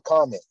made that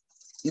comment.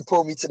 He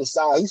pulled me to the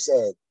side. He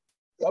said,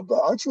 "Yeah,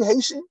 bro, aren't you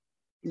Haitian?"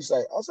 He's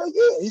like, I was like,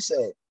 "Yeah." He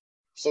said,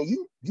 "So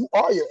you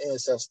are your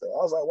ancestor."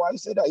 I was like, "Why you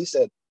say that?" He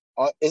said,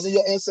 "Isn't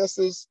your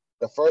ancestors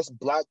the first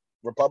Black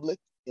republic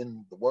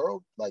in the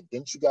world? Like,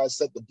 didn't you guys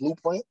set the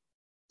blueprint?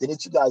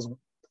 Didn't you guys,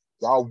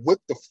 y'all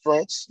whipped the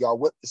French, y'all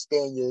whipped the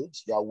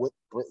Spaniards, y'all whipped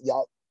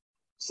y'all.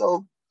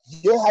 So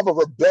you have a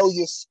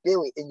rebellious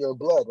spirit in your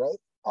blood, right?"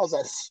 I was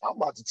like, "I'm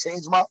about to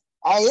change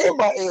I am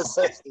my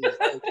ancestors."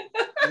 Like,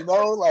 you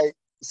know, like,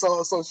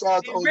 so shout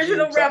out to the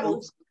original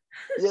rebels.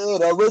 Yeah,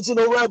 the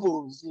original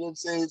rebels. You know what I'm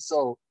saying?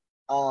 So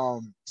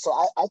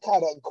I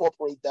kind of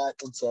incorporate that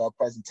into a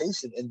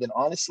presentation, and then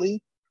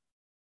honestly,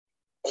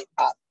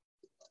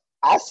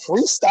 I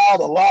freestyled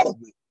a lot of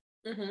it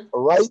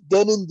right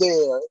then and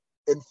there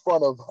in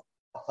front of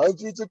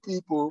hundreds of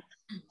people,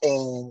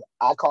 and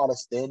I caught a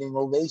standing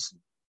ovation,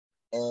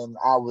 and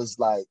I was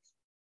like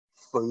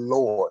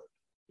floored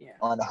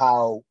on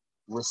how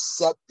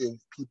receptive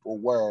people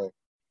were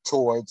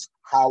towards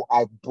how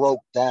I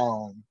broke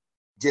down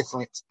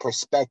different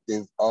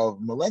perspective of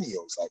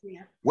millennials. Like,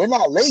 we're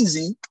not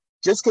lazy.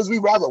 Just because we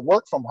rather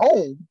work from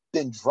home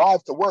than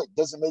drive to work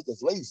doesn't make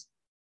us lazy.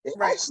 It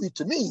actually,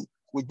 to me,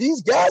 with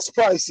these gas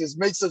prices,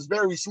 makes us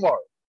very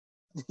smart.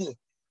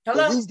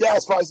 These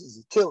gas prices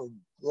are killing me.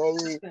 You know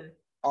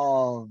what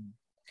I mean?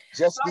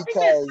 Just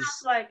because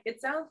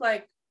it sounds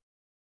like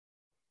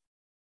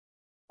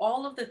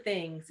all of the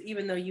things,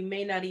 even though you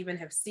may not even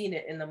have seen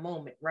it in the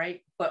moment,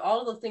 right? But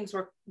all of the things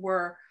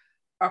were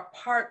a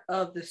part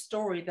of the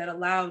story that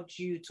allowed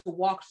you to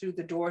walk through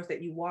the doors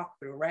that you walk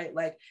through, right?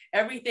 Like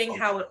everything,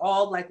 how it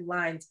all like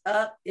lines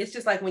up. It's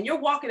just like when you're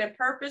walking in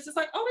purpose, it's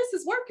like, oh, this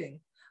is working.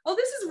 Oh,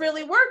 this is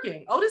really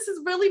working. Oh, this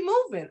is really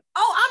moving.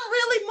 Oh, I'm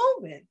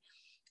really moving.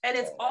 And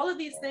it's all of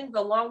these things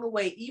along the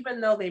way, even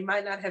though they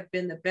might not have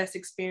been the best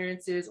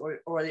experiences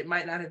or they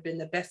might not have been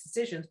the best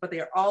decisions, but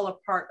they are all a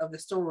part of the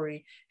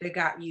story that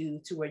got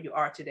you to where you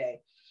are today.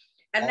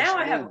 And now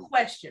I have a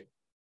question.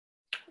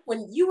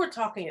 When you were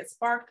talking, it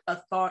sparked a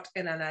thought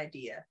and an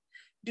idea.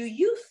 Do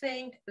you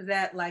think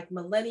that like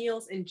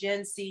millennials and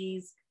Gen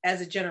Zs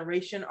as a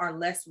generation are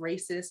less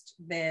racist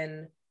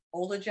than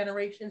older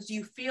generations? Do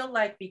you feel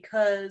like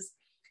because,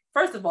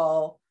 first of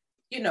all,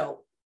 you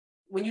know,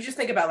 when you just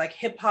think about like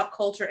hip hop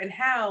culture and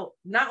how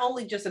not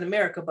only just in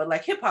America, but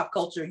like hip hop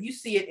culture, you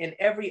see it in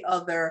every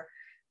other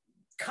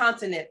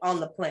continent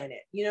on the planet.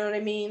 You know what I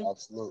mean?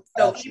 Absolutely.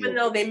 So even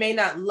though they may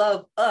not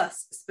love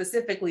us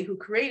specifically who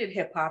created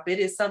hip hop, it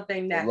is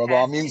something that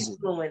has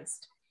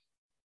influenced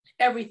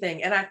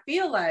everything. And I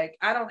feel like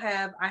I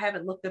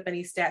haven't looked up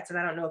any stats, and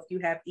I don't know if you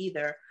have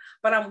either,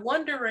 but I'm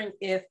wondering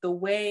if the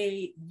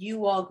way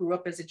you all grew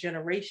up as a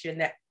generation,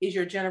 that is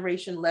your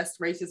generation less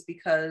racist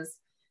because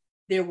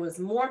there was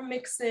more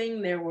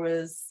mixing, there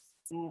was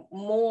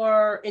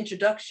more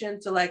introduction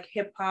to like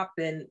hip hop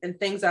and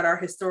things that are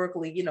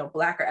historically, you know,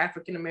 Black or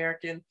African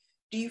American.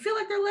 Do you feel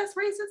like they're less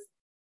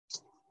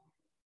racist?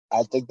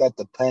 I think that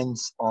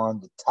depends on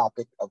the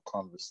topic of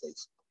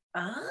conversation.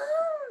 Ah,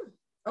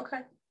 okay.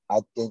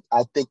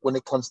 I think when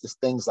it comes to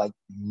things like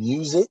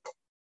music,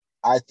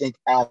 I think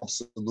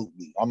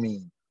absolutely. I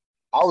mean,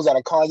 I was at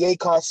a Kanye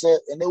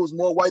concert and there was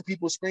more white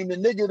people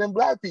screaming nigga than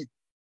Black people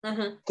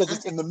because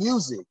it's in the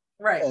music.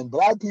 Right. And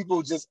Black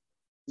people just,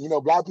 you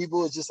know, Black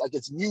people is just like,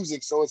 it's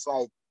music. So it's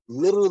like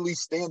literally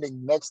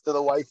standing next to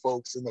the white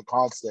folks in the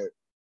concert.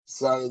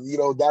 So, you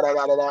know,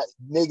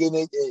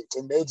 nigga,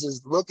 and they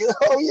just looking,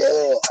 oh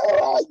yeah,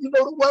 all right, you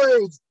know the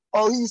words.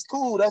 Oh, he's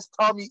cool. That's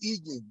Tommy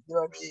Egan. You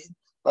know what I mean?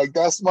 Like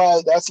that's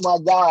my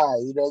guy.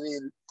 You know what I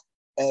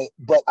mean?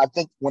 But I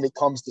think when it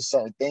comes to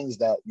certain things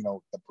that, you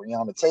know, the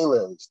Breonna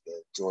Taylors,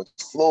 the George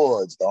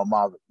Floyds, the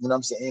Omar, you know what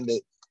I'm saying?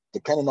 That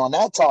depending on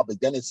that topic,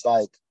 then it's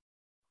like,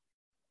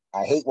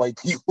 I hate white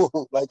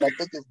people. Like, I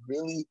think it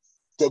really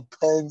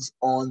depends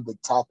on the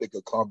topic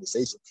of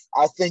conversation.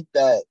 I think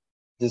that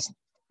this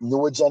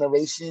newer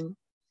generation,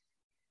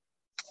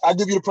 I'll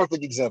give you the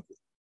perfect example.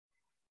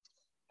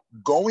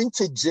 Going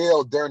to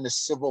jail during the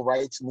civil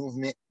rights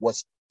movement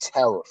was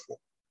terrible.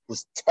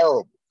 Was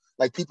terrible.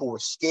 Like, people were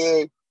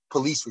scared.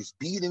 Police was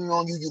beating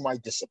on you. You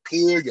might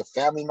disappear. Your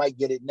family might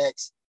get it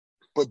next.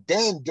 But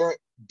then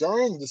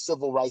during the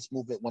civil rights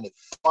movement, when it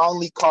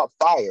finally caught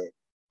fire,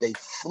 they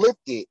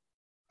flipped it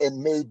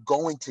and made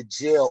going to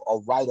jail a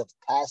rite of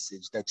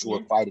passage that you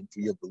were fighting for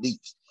your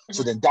beliefs.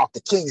 So then Dr.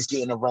 King's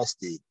getting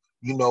arrested,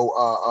 you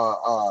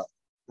know,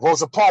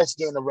 Rosa Parks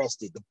getting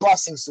arrested, the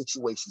busing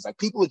situations, like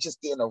people are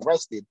just getting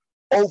arrested,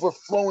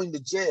 overflowing the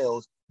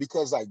jails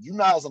because like you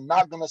guys are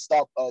not gonna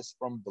stop us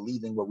from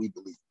believing what we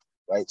believe,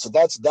 right? So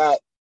that's that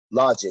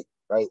logic,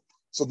 right?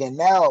 So then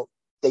now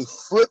they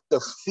flip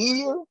the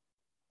fear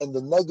and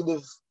the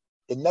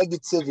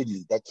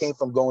negativity that came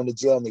from going to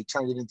jail and they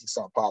turned it into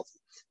something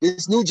positive.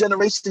 This new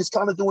generation is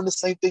kind of doing the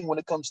same thing when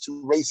it comes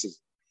to racism.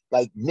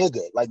 Like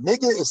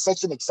nigga is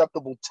such an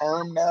acceptable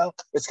term now.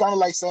 It's kind of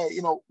like saying,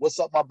 you know, what's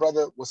up, my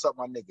brother? What's up,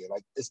 my nigga?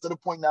 Like it's to the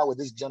point now where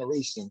this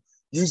generation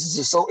uses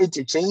it so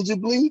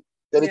interchangeably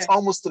that it's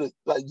almost to the,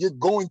 like you're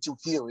going to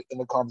hear it in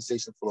a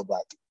conversation full of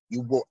Black people.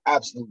 You will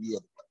absolutely hear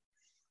it.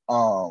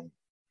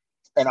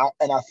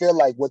 And I feel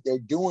like what they're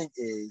doing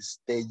is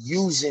they're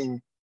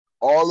using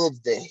all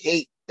of the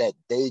hate that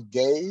they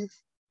gave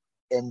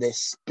and they're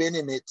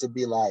spinning it to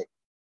be like,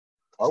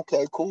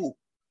 okay, cool.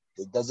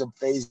 It doesn't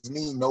faze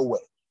me no way.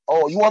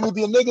 Oh, you want me to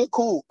be a nigga?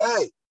 Cool.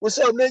 Hey, what's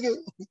up, nigga?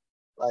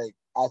 Like,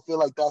 I feel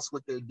like that's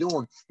what they're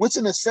doing, which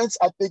in a sense,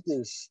 I think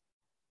is,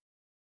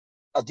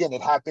 again,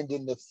 it happened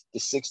in the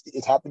 60s.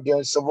 It happened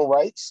during civil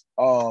rights.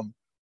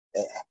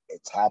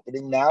 It's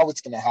happening now. It's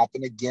going to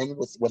happen again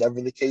with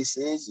whatever the case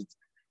is.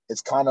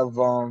 It's kind of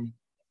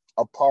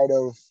a part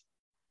of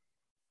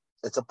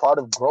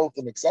growth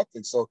and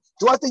acceptance. So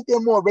do I think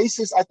they're more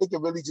racist? I think it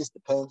really just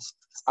depends.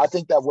 I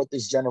think that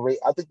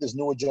I think this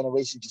newer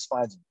generation just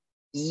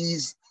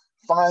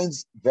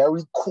finds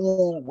very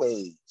cool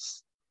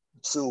ways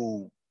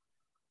to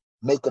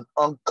make an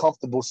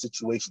uncomfortable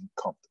situation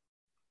comfortable.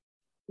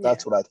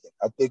 That's what I think.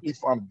 I think we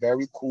find a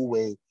very cool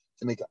way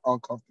to make an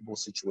uncomfortable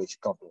situation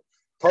comfortable.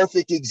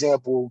 Perfect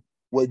example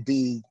would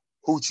be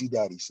Hoochie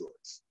Daddy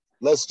shorts.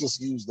 Let's just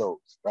use those,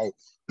 right?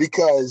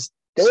 Because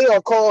they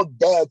are called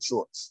dad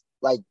shorts.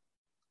 Like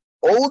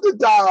older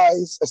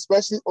guys,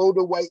 especially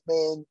older white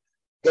men,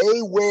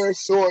 they wear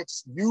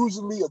shorts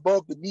usually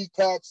above the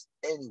kneecaps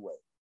anyway.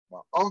 My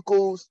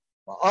uncles,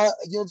 my aunt,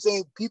 you know what I'm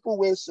saying? People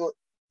wear shorts.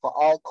 For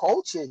our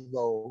culture,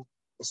 though,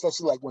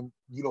 especially like when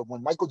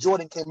Michael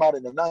Jordan came out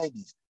in the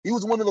 90s, he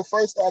was one of the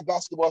first to have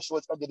basketball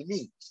shorts under the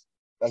knees.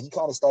 Like he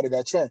kind of started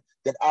that trend.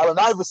 Then Allen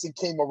Iverson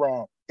came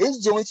around. His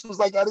joints was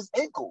like at his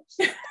ankles.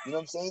 You know what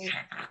I'm saying?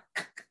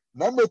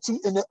 Remember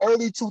in the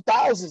early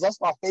 2000s,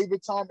 that's my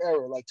favorite time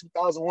era, like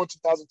 2001,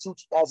 2002,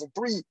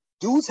 2003.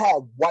 Dudes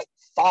had white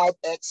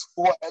 5X,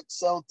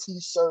 4XL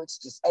t-shirts,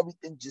 just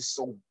everything just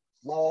so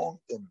long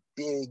and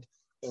big.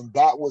 And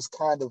that was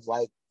kind of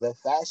like the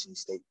fashion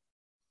statement.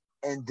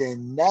 And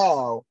then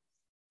now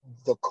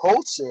the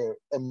culture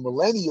and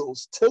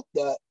millennials took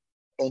that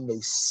and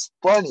they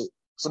spun it.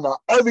 So now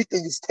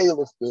everything is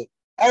tailor fit.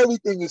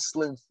 Everything is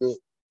slim fit.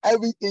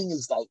 Everything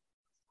is like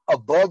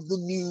above the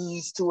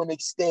knees to an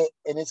extent.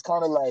 And it's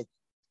kind of like,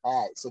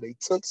 all right, so they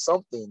took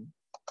something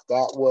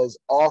that was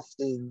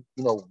often,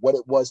 what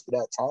it was for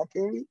that time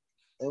period,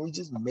 and we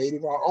just made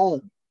it our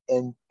own.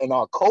 And in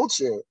our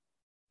culture,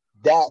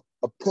 that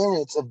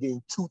appearance of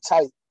being too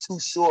tight, too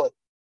short,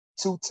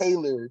 too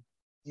tailored,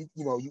 you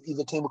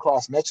either came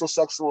across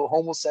metrosexual,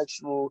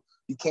 homosexual,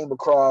 you came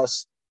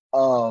across,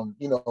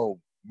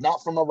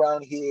 not from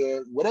around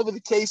here, whatever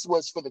the case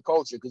was for the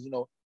culture, because,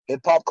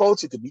 hip hop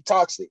culture could be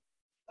toxic.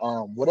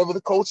 whatever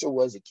the culture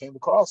was, it came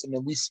across, and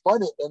then we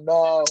spun it, and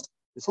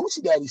it's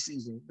Hoochie Daddy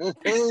season.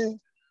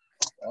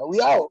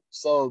 We out.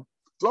 So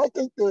do I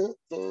think the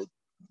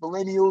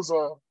millennials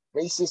are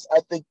racist? I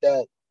think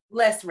that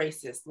less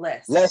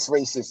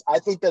racist. I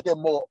think that they're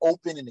more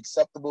open and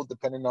acceptable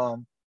depending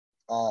on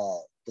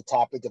the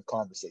topic of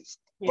conversation.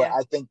 Yeah. But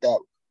I think that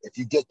if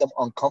you get them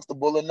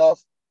uncomfortable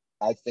enough,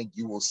 I think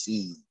you will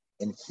see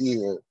and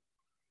hear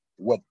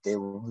what they're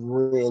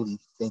really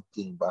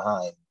thinking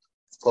behind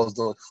closed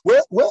doors.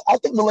 I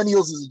think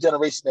millennials is a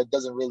generation that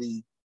doesn't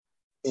really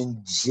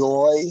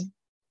enjoy.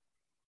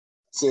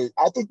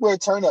 I think we're a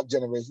turn-up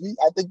generation.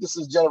 I think this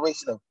is a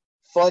generation of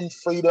fun,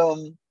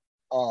 freedom,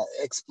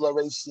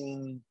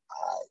 exploration.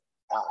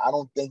 I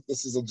don't think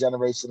this is a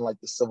generation like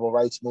the civil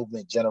rights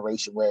movement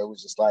generation where it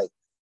was just like,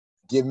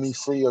 give me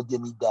free or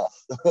give me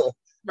death.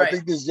 Right. I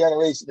think this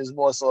generation is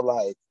more so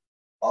like,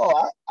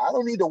 oh, I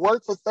don't need to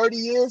work for 30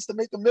 years to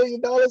make $1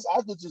 million.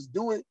 I could just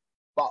do it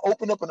by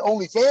opening up an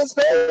OnlyFans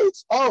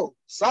page. Oh,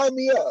 sign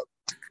me up.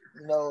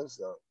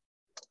 So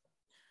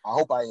I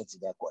hope I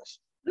answered that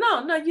question.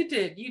 No, you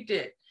did.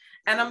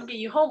 And I'm gonna give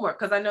you homework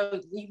because I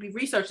know you be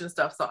researching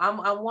stuff. So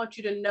I want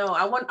you to know.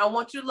 I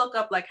want you to look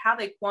up like how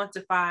they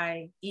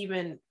quantify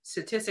even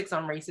statistics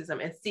on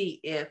racism and see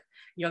if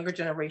younger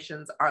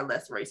generations are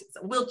less racist.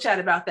 We'll chat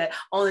about that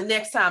on the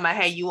next time I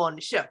have you on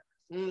the show.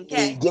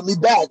 Okay. Get me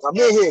back. I'm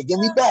in here. Get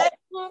me back.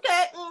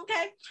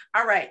 Okay.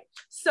 All right.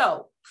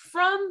 So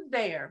from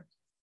there,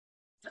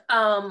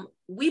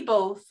 we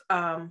both,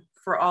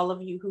 for all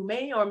of you who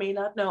may or may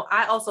not know,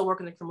 I also work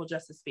in the criminal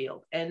justice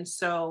field, and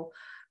so.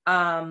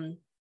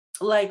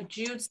 Like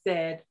Jude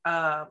said,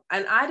 and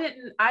I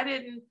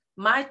didn't,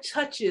 my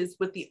touches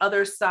with the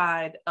other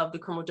side of the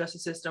criminal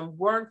justice system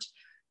weren't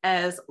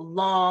as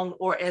long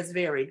or as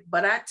varied,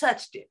 but I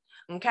touched it.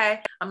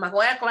 Okay. I'm not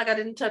gonna act like I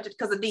didn't touch it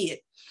because I did.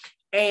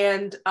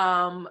 And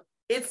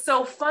it's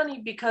so funny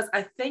because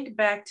I think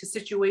back to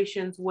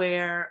situations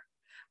where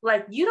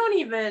like, you don't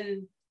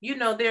even,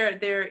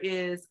 there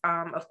is,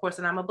 of course,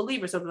 and I'm a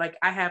believer. So like,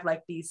 I have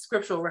like these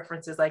scriptural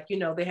references, like,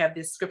 they have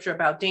this scripture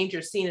about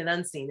danger seen and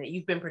unseen, that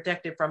you've been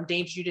protected from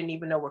dangers you didn't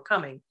even know were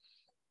coming.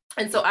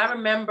 And so I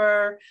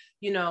remember,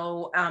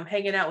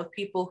 hanging out with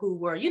people who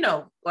were,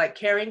 like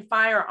carrying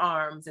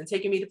firearms and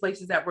taking me to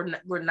places that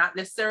were not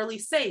necessarily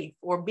safe,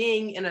 or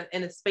being in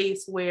a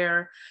space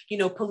where,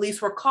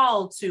 police were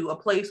called to a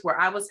place where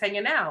I was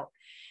hanging out.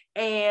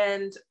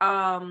 And,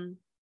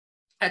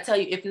 I tell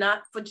you, if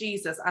not for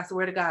Jesus, I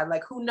swear to God,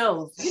 like, who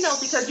knows,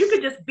 because you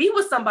could just be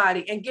with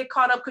somebody and get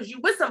caught up because you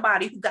with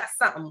somebody who got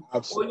something,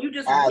 or you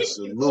just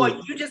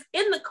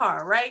in the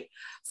car. Right.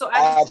 So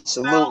I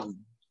absolutely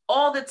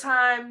all the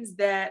times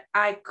that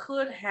I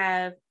could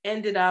have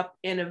ended up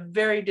in a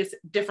very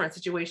different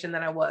situation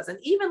than I was. And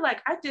even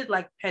like, I did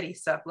like petty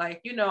stuff.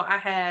 Like, I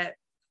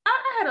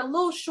had a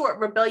little short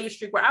rebellious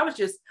streak where I was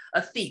just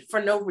a thief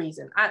for no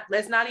reason.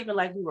 It's not even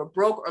like we were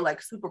broke or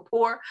like super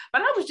poor,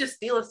 but I was just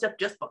stealing stuff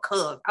just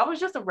because I was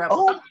just a rebel.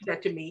 Oh. Don't do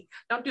that to me.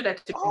 Don't do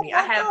that to me.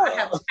 I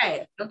have a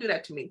past. Don't do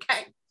that to me.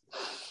 Okay.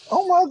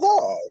 Oh my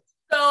God.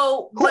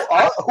 So who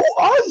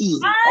are you?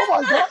 Oh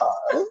my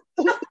God.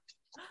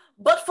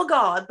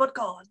 But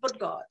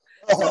God.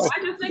 So I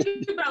just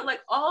think about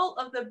like all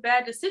of the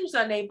bad decisions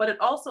I made, but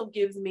it also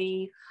gives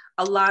me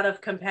a lot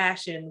of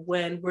compassion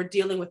when we're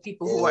dealing with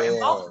people who are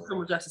involved in the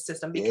criminal justice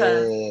system,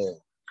 because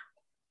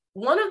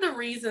one of the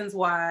reasons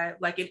why,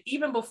 like,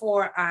 even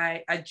before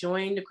I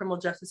joined the criminal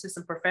justice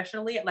system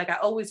professionally, like I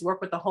always work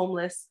with the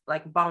homeless,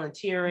 like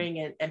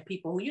volunteering and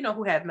people who,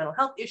 who have mental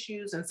health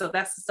issues. And so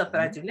that's the stuff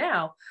that I do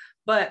now.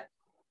 But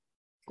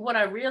what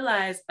I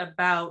realized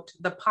about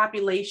the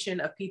population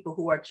of people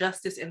who are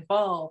justice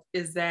involved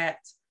is that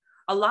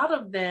a lot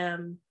of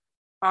them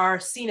are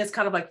seen as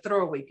kind of like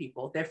throwaway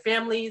people. Their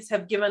families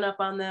have given up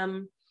on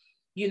them.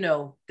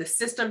 The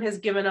system has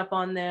given up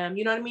on them.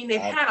 You know what I mean? They've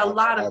had a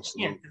lot of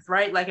chances,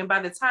 right? Like, and by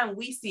the time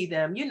we see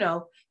them,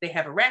 they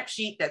have a rap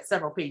sheet that's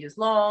several pages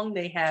long.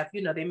 They have,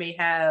 they may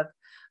have,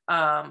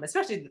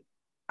 especially,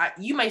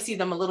 you might see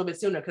them a little bit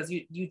sooner because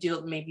you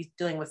maybe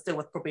dealing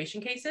with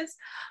probation cases.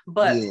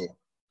 But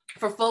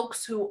for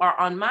folks who are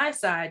on my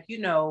side, they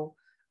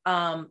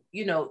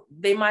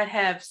might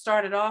have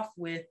started off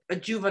with a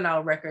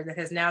juvenile record that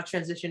has now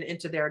transitioned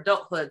into their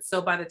adulthood.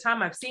 So by the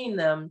time I've seen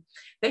them,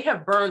 they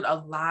have burned a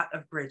lot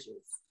of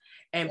bridges,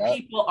 and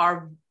people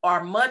are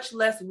much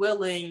less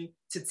willing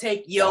to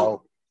take you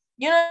know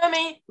what I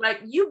mean?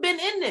 Like, you've been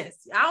in this.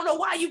 I don't know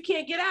why you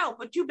can't get out,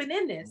 but you've been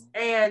in this.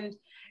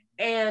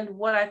 And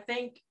what I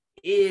think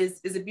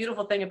is a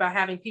beautiful thing about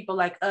having people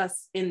like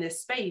us in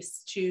this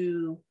space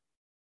to,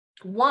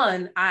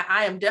 one,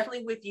 I am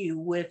definitely with you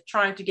with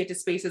trying to get to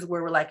spaces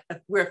where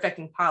we're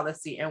affecting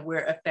policy, and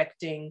we're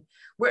affecting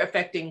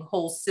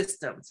whole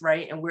systems,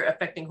 right? And we're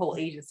affecting whole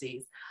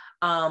agencies.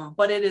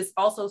 But it is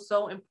also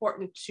so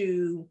important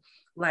to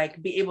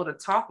like be able to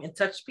talk and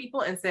touch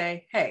people and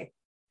say, hey,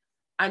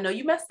 I know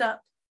you messed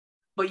up,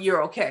 but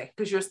you're okay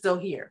because you're still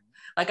here.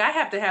 Like, I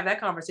have to have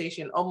that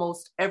conversation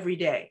almost every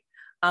day.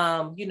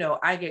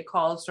 I get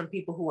calls from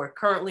people who are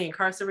currently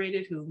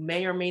incarcerated who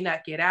may or may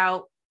not get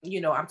out.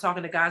 I'm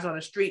talking to guys on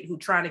the street who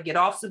trying to get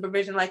off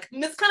supervision, like,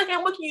 Miss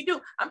Cunningham, what can you do?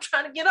 I'm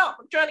trying to get off.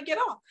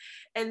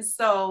 And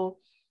so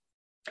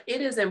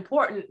it is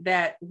important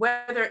that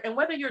whether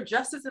you're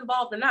just as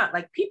involved or not,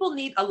 like, people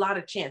need a lot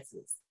of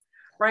chances,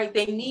 right?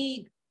 They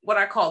need what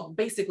I call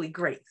basically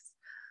grace.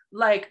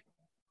 Like,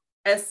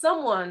 as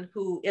someone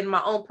who in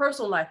my own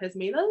personal life has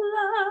made a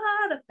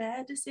lot of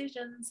bad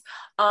decisions,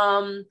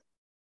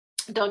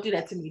 don't do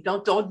that to me.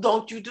 Don't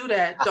you do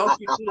that. Don't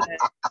you do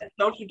that.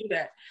 Don't you do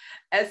that.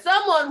 As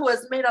someone who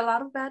has made a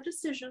lot of bad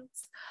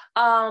decisions,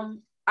 I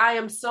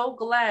am so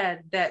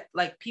glad that,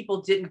 like,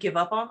 people didn't give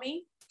up on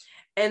me.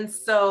 And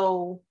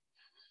so,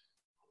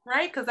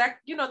 right, because that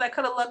could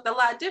have looked a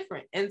lot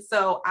different. And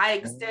so I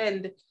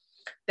extend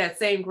that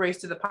same grace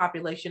to the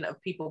population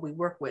of people we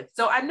work with.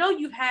 So I know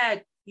you've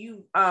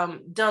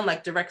done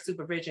like direct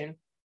supervision.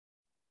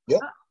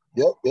 Yep.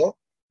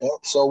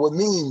 So with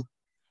me,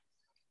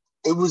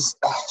 it was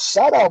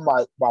shout out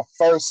my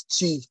first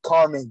chief,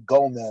 Carmen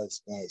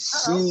Gomez, and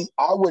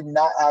I would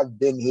not have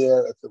been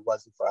here if it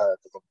wasn't for her.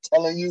 Because I'm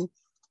telling you,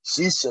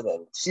 she should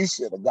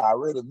have got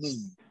rid of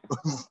me.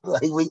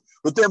 Like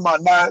within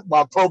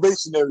my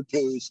probationary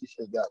period, she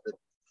should have got rid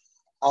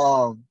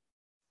of me.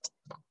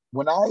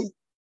 When I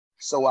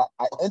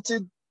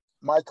entered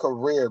my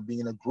career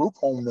being a group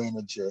home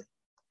manager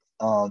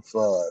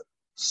for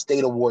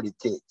state awarded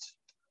kids.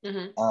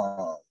 Mm-hmm.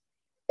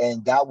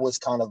 And that was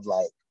kind of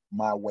like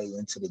my way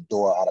into the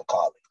door out of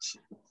college.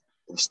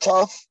 It was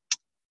tough,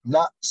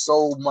 not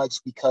so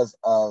much because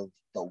of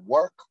the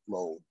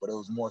workload, but it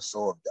was more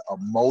so of the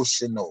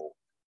emotional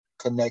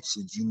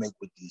connections you make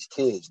with these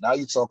kids. Now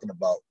you're talking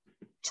about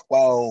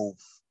 12,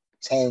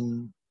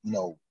 10,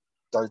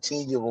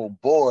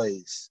 13-year-old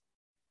boys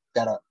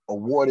that are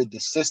awarded the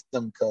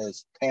system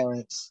because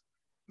parents,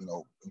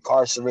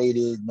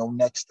 incarcerated, no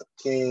next of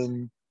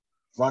kin,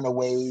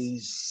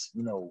 runaways,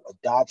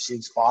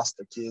 adoptions,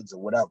 foster kids,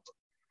 or whatever.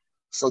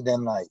 So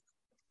then, like,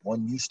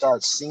 when you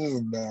start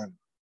seeing them,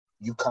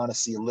 you kind of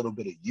see a little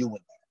bit of you in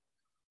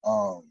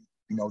that.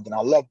 Then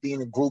I left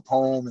being a group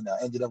home and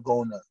I ended up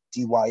going to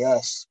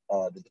DYS,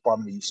 the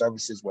Department of Youth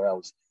Services, where I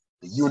was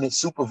the unit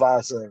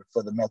supervisor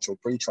for the Metro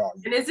Pretrial.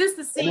 And is this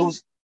the same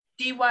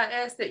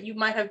DYS that you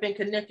might have been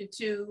connected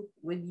to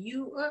when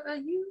you are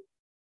you?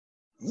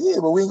 Yeah,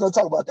 but we ain't gonna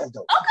talk about that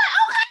though. Okay.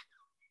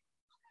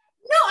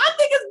 No, I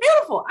think it's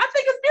beautiful.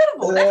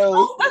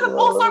 That's a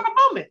full circle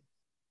moment.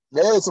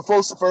 Yeah, it's a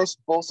full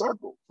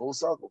circle for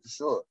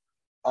sure.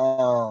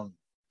 And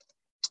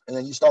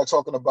then you start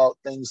talking about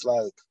things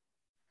like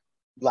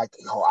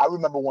I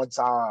remember one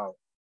time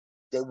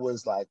there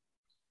was like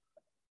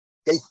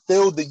they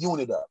filled the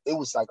unit up. It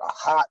was like a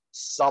hot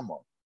summer,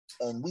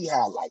 and we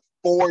had like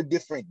 4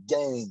 different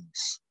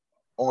gangs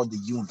on the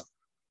unit,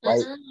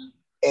 right? Mm-hmm.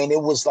 And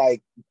it was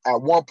like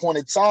at one point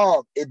in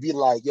time, it'd be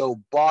like,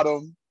 yo,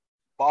 bottom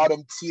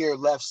tier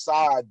left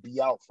side be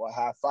out for a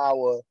half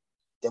hour.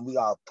 Then we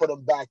gotta put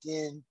them back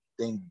in.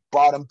 Then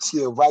bottom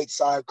tier right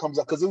side comes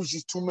up because it was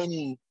just too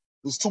many.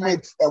 There's too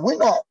many, and we're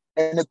not.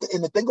 And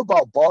the thing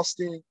about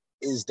Boston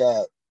is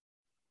that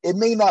it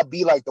may not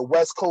be like the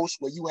West Coast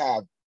where you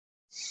have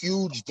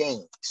huge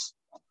gangs.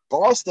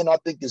 Boston, I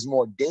think, is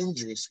more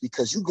dangerous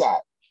because you got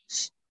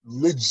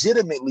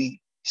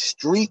legitimately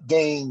street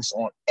gangs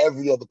on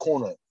every other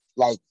corner.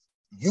 Like,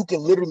 you can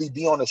literally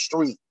be on the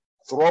street,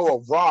 throw a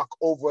rock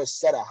over a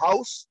set of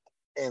house,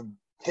 and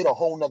hit a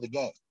whole nother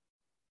gang.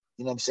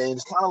 You know what I'm saying?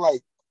 It's kind of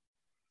like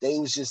they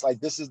was just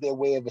like, this is their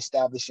way of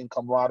establishing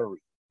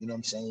camaraderie. You know what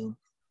I'm saying?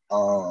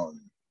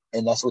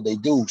 And that's what they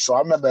do. So I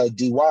remember at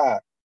DY, you know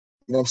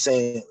what I'm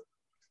saying?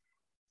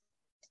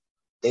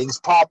 Things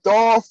popped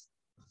off.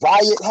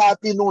 Riot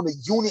happened on the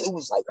unit. It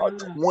was like a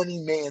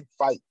 20-man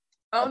fight.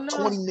 Oh, no.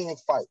 20-man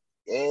fight.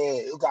 Yeah,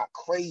 it got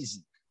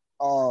crazy.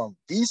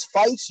 These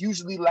fights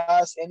usually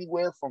last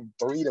anywhere from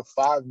 3 to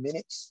 5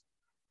 minutes.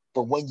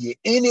 But when you're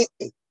in it,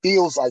 it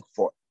feels like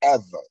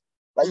forever.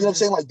 Like, you know what I'm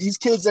saying? Like, these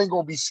kids ain't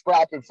going to be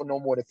scrapping for no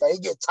more than 5. They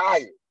get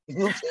tired. You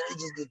know what I'm saying? They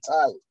just get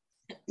tired.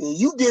 Yeah,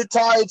 you get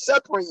tired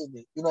separating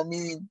it. You know what I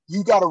mean?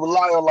 You got to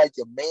rely on, like,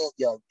 your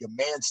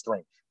man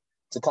strength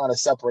to kind of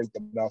separate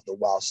them after a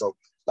while. So,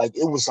 like,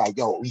 it was like,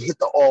 yo, we hit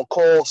the all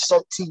call,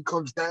 CERT team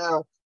comes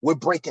down, we're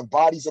breaking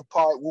bodies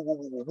apart, woo, woo,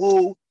 woo, woo,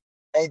 woo.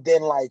 And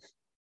then, like,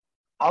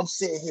 I'm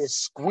sitting here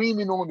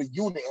screaming on the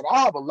unit, and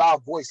I have a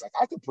loud voice. Like,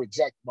 I can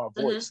project my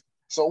voice.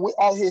 Mm-hmm. So we're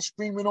out here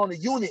screaming on the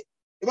unit,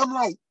 and I'm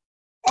like,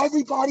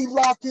 everybody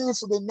locked in.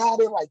 So then now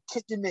they're, like,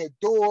 kicking their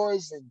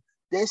doors, and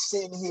they're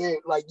sitting here,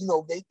 like, you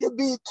know, they're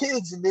being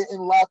kids, and they're in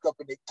lockup,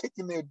 and they're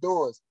kicking their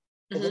doors.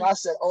 Mm-hmm. And then I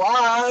said, all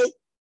right,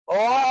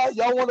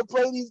 y'all want to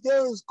play these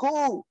games?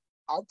 Cool.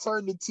 I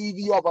turned the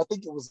TV off. I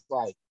think it was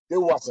like they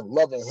were watching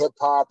Love and Hip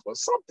Hop or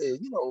something.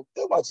 You know,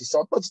 they're watching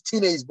something. A bunch of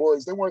teenage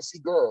boys. They want to see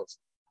girls.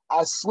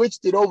 I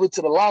switched it over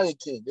to the Lion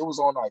King. It was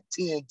on like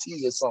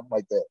TNT or something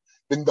like that.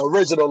 Then the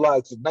original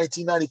Lion King,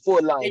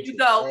 1994 Lion King. There you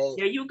go. Right?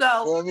 There you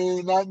go. You know what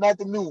I mean? Not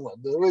the new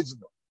one, the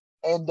original.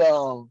 And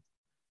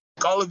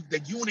all of the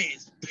unit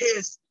is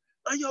pissed.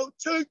 Like, yo,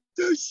 take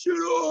this shit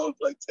off.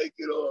 Like, take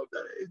it off.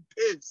 It's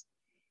pissed.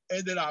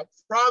 And then I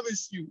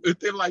promise you,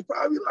 within like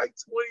probably like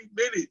 20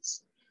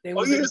 minutes,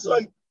 it's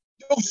like,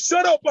 yo,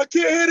 shut up, I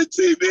can't hear the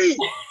TV.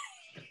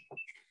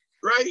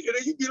 Right? And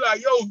then you be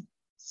like, yo,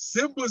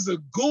 Simba's a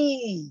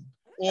goon.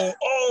 Or,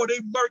 oh, they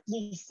murked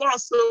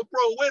Mufasa,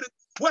 bro.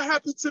 What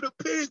happened to the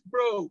pig,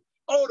 bro?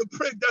 Oh, the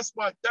pig, that's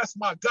my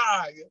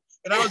guy.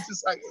 And I was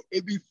just like,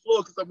 it'd be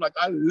full because I'm like,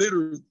 I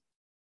literally,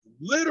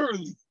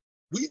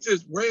 we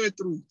just ran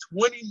through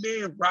 20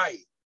 men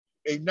riot.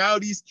 And now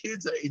these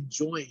kids are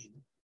enjoying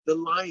the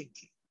Lion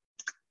King.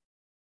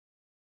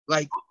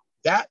 Like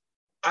that,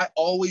 I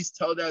always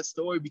tell that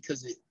story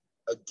because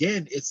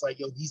it's like,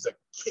 yo, these are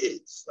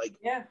kids. Like,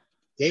 yeah,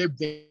 they're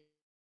being.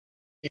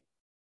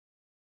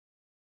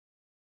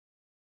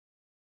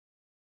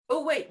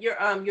 Oh wait,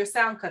 your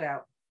sound cut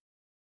out.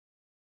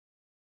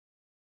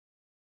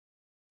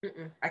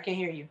 I can't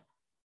hear you.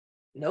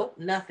 Nope,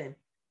 nothing.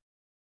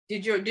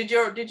 Did your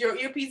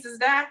earpieces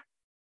die?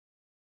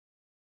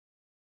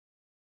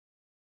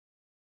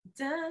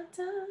 Da,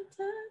 da,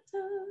 da, da.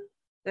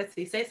 Let's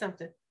see. Say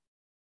something.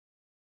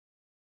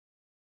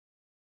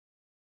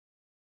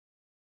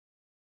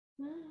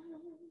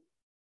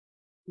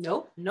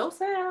 Nope, no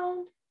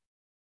sound.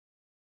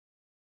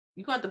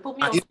 You going to put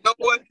me on. You know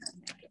what?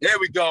 There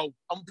we go.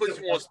 I'm gonna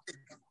put you on speaker.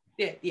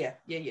 Yeah.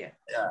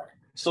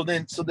 So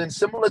then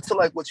similar to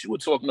like what you were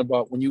talking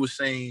about when you were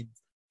saying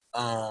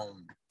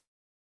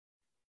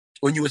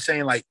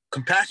like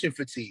compassion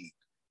fatigue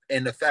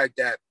and the fact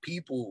that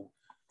people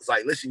it's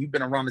like, listen, you've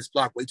been around this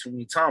block way too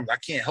many times. I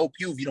can't help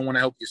you if you don't want to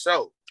help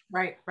yourself.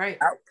 Right.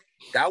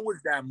 That was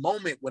that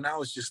moment when I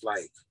was just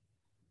like,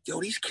 yo,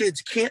 these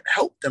kids can't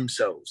help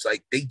themselves.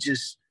 Like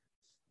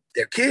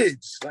they're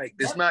kids. Like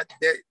it's not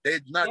they're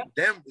not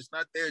them. It's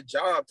not their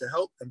job to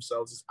help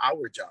themselves. It's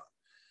our job.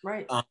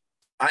 Right.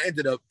 I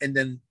ended up, and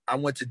then I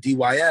went to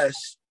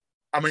DYS.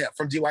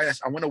 From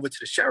DYS, I went over to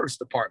the sheriff's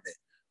department,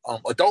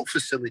 adult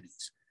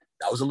facilities.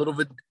 That was a little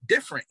bit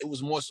different. It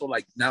was more so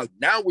like now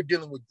we're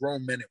dealing with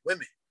grown men and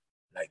women.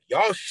 Like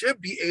y'all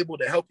should be able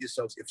to help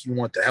yourselves if you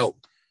want to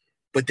help.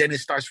 But then it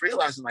starts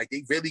realizing like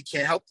they really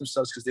can't help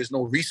themselves because there's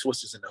no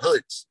resources in the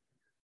hoods.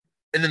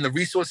 And then the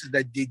resources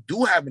that they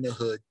do have in the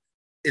hood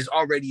is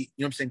already, you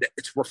know what I'm saying, that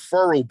it's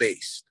referral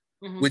based,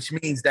 which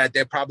means that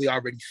they're probably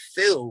already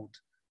filled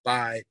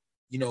by,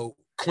 you know,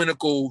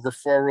 clinical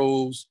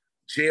referrals,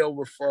 jail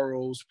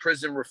referrals,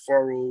 prison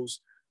referrals,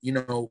 you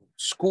know,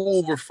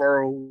 school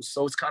referrals.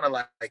 So it's kind of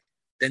like,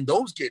 then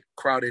those get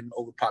crowded and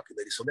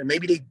overpopulated. So then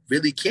maybe they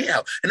really can't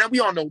help. And now we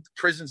all know the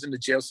prisons and the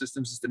jail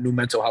systems is the new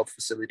mental health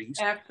facilities.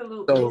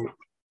 Absolutely.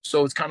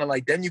 So it's kind of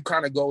like, then you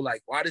kind of go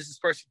like, why does this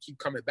person keep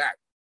coming back?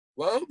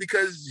 Well,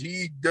 because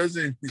he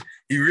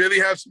really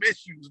has some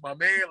issues, my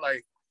man.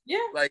 Like,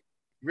 like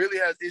really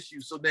has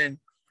issues. So then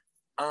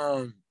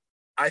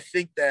I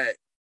think that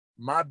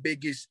my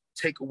biggest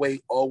takeaway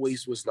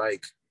always was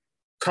like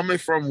coming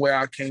from where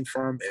I came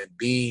from and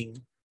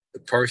being the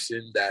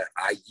person that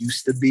I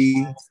used to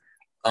be.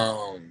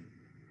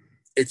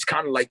 It's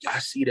kind of like I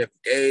see it every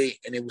day,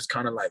 and it was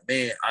kind of like,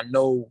 man, I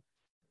know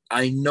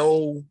the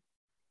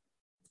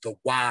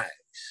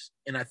whys,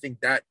 and I think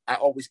that I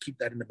always keep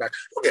that in the back.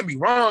 Don't get me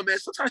wrong, man.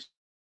 Sometimes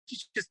you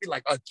just be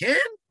like, again,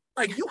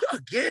 like you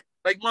again,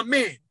 like my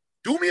man,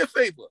 do me a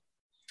favor,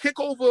 kick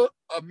over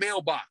a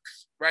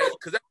mailbox, right?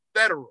 Because that's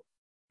federal.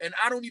 And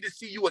I don't need to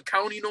see you at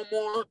county no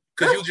more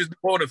because you'll just be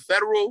going to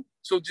federal.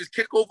 So just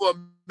kick over a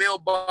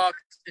mailbox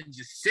and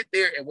just sit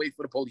there and wait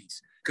for the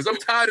police. Because I'm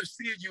tired of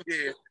seeing you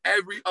here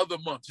every other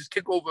month. Just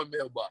kick over a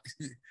mailbox.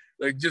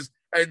 And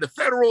the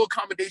federal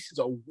accommodations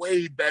are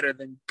way better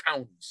than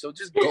county. So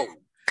just go.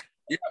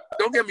 You know,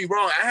 don't get me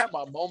wrong. I have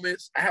my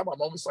moments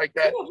like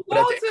that.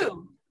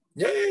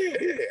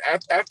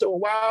 After a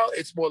while,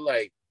 it's more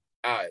like,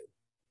 I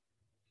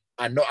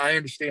know I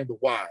understand the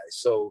why.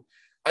 So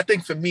I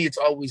think for me, it's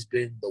always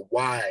been the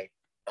why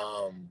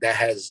that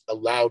has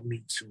allowed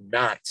me to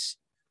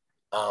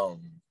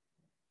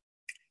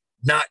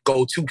not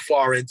go too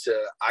far into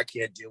I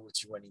can't deal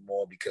with you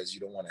anymore because you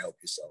don't want to help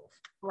yourself.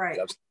 Right.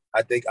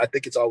 I think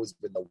it's always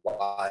been the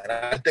why. And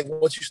I think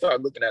once you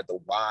start looking at the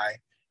why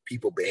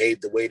people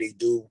behave the way they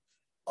do,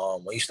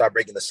 when you start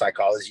breaking the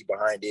psychology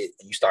behind it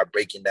and you start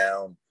breaking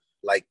down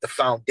like the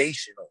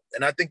foundational,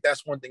 and I think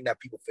that's one thing that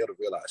people fail to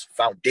realize.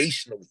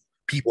 Foundationally,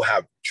 people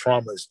have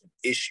traumas and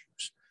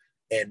issues,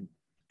 and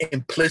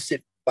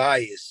implicit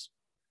bias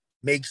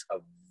makes a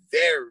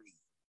very,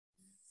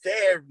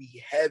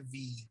 very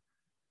heavy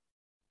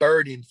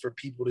burden for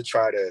people to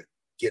try to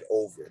get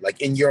over.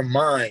 Like in your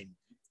mind,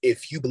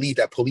 if you believe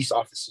that police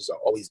officers have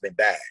always been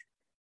bad,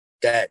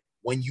 that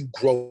when you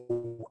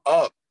grow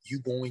up,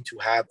 you're going to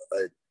have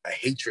a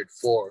hatred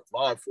for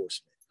law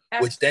enforcement,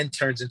 which then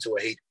turns into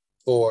a hate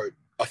for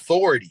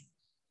authority,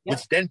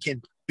 which then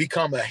can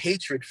become a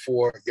hatred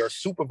for your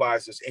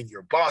supervisors and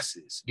your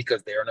bosses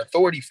because they're an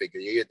authority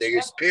figure. They're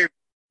your spirit,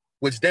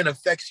 which then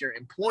affects your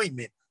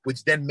employment,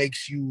 which then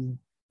makes you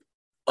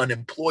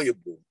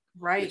unemployable.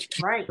 Right.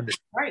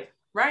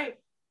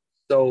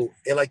 So,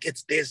 and like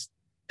there's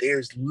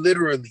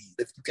literally,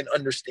 if you can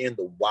understand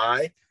the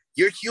why,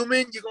 you're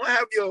human, you're gonna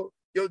have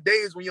your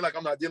days when you're like,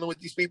 I'm not dealing with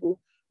these people.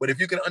 But if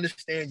you can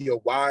understand your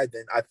why,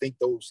 then I think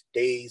those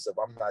days of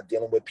I'm not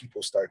dealing with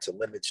people start to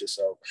limit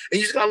yourself. And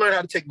you just gotta learn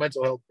how to take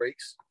mental health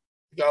breaks.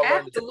 You gotta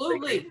learn to take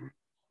breaks.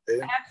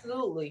 Yeah.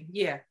 Absolutely.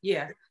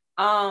 Yeah.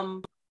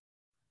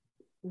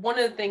 One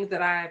of the things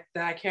that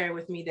I carry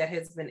with me that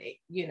has been,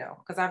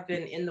 because I've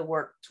been in the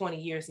work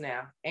 20 years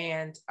now,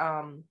 and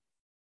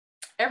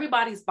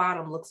everybody's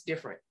bottom looks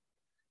different.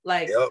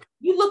 Like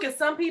you look at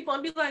some people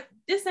and be like,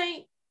 this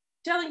ain't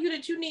telling you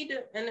that you need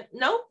to, and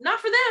no, not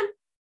for them.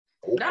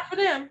 Not for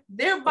them.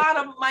 Their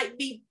bottom might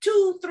be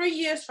 2-3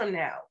 years from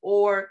now,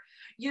 or,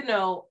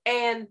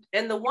 and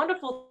the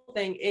wonderful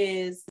thing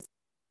is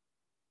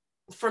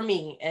for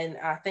me, and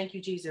thank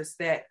you, Jesus,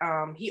 that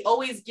he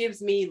always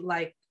gives me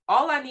like,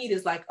 all I need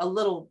is like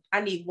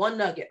I need one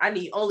nugget. I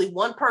need only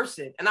one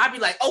person. And I'd be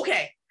like,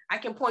 okay, I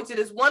can point to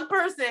this one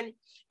person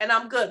and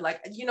I'm good.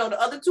 Like, the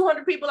other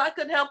 200 people I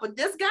couldn't help, but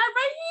this guy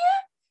right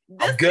here,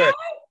 I'm good.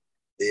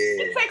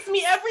 He texts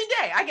me every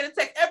day. I get a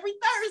text every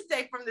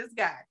Thursday from this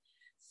guy.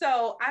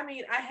 So, I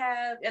mean, I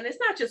have, and it's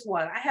not just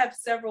one, I have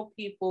several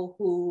people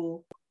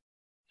who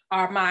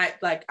are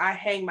I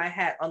hang my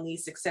hat on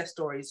these success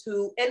stories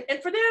who, and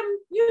for them,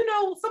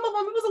 some of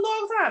them, it was a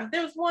long time.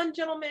 There was one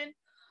gentleman,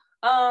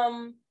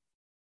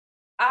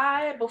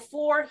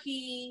 before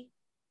he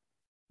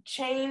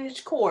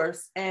changed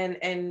course and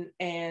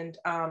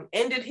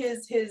ended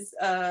his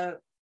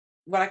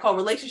what I call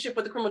relationship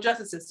with the criminal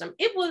justice system,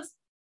 that's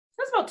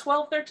about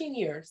 12-13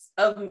 years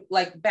of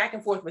like back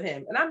and forth with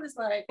him. And I'm just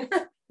like,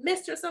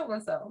 Mr.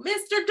 So-and-so,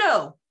 Mr.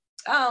 Doe,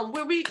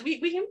 we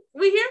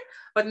here.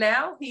 But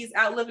now he's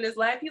out living his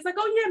life. He's like,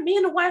 oh yeah, me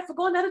and the wife are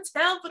going out of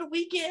town for the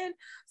weekend.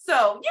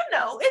 So,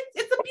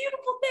 it's a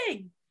beautiful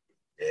thing.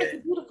 It's a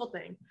beautiful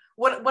thing.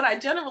 What I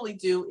generally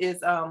do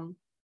is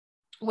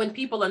when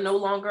people are no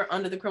longer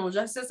under the criminal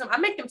justice system, I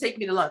make them take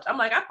me to lunch. I'm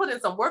like, I put in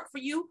some work for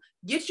you,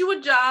 get you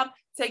a job,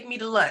 take me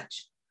to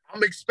lunch.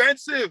 I'm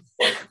expensive.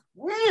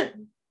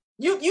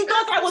 You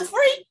thought that was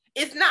free?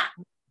 It's not.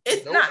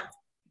 It's not.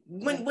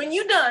 When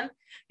you done,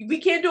 we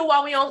can't do it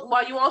while you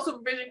on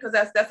supervision, because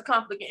that's a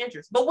conflict of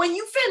interest. But when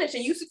you finish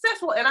and you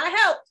successful and I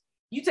helped,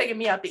 you taking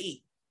me out to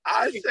eat.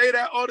 I say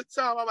that all the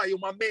time. I'm like, yo,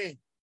 my man,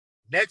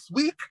 next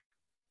week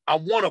I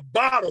want a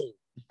bottle.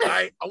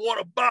 Right? I want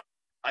a bottle.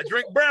 I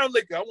drink brown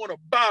liquor. I want a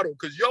bottle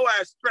because your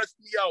ass stressed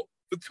me out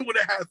for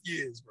 2.5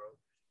 years,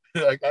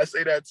 bro. Like I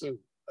say that too.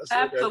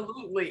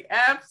 Absolutely.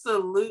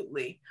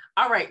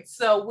 All right,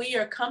 so we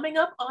are coming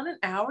up on an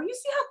hour. You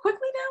see how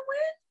quickly that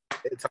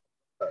went?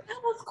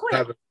 That was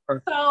quick.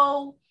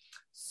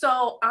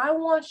 So I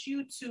want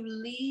you to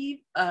leave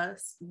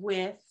us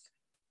with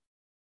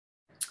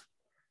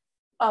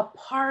a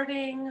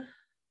parting.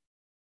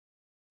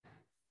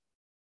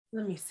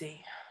 Let me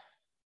see.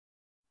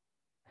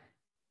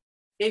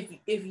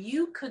 If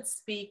you could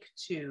speak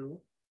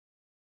to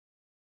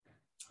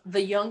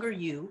the younger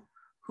you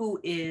who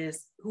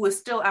is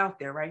still out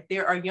there, right?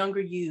 There are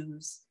younger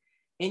yous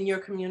in your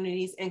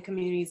communities and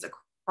communities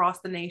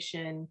across the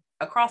nation,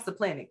 across the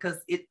planet, because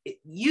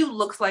you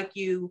looks like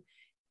you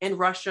in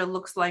Russia,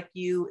 looks like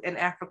you in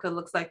Africa,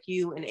 looks like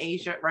you in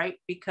Asia, right?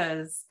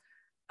 Because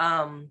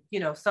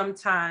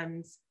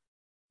sometimes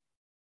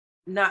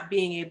not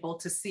being able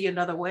to see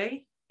another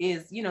way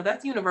is,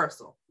 that's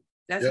universal.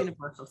 That's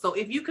universal. So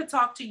if you could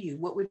talk to you,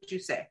 what would you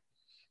say?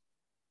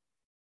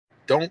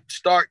 Don't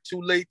start too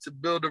late to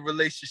build a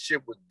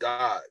relationship with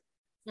God.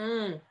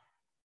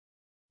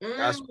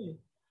 That's,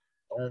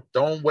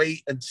 don't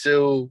wait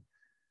until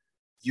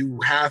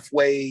you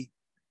halfway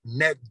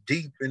neck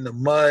deep in the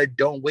mud.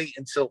 Don't wait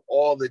until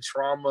all the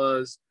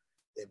traumas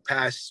and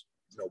past,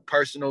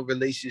 personal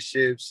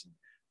relationships, and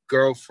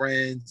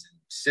girlfriends,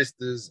 and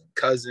sisters, and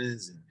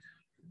cousins, and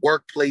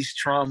workplace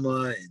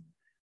trauma,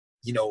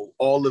 and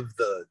all of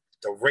the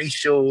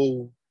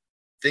racial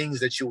things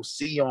that you'll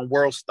see on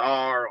World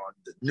Star, on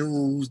the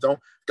news. Don't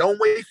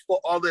wait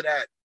for all of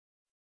that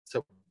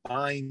to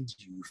bind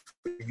you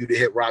for you to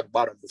hit rock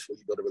bottom before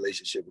you build a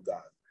relationship with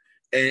God.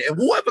 And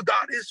whoever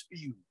God is for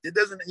you, it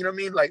doesn't,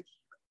 like,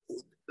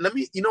 let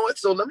me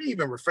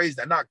even rephrase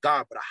that, not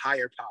God, but a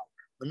higher power.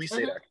 Let me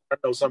say that. I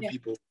know some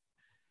people,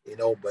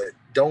 but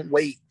don't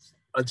wait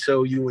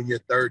until you in your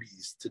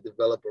 30s to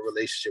develop a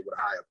relationship with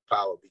a higher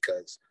power,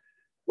 because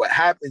what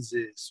happens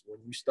is when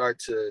you start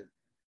to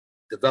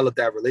develop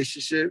that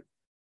relationship,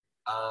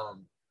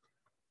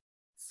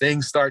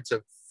 things start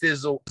to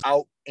fizzle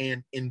out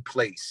and in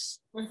place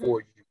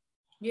for you.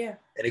 Yeah.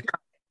 And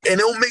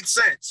it'll make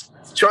sense.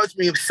 Trust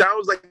me, it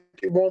sounds like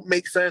it won't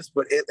make sense,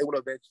 but it will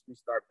eventually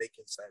start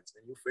making sense,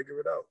 and you'll figure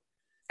it out.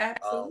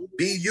 Absolutely.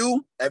 Be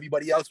you.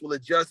 Everybody else will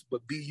adjust,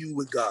 but be you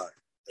with God.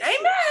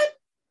 Amen.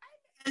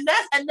 And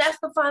that's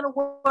the final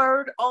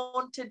word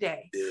on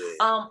today.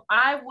 Yeah.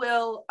 I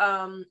will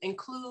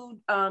include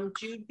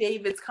Jude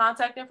David's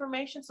contact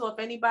information. So if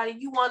anybody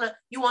you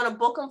wanna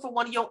book him for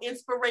one of your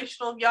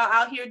inspirational, y'all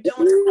out here doing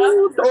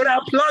stuff, throw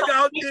that plug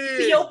out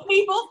there. Your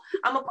people,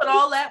 I'm gonna put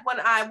all that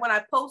when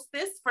I post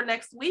this for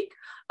next week,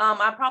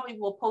 I probably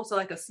will post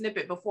like a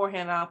snippet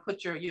beforehand. And I'll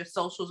put your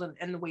socials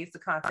and the ways to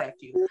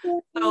contact you.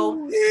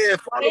 So yeah,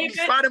 follow me.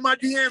 Slide in my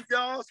DMs,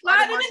 y'all.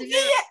 Slide in the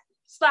DMs.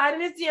 Slide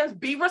in his DMs.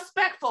 Be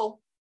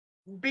respectful.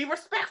 Be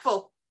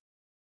respectful.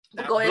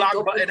 That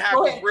block button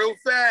happens real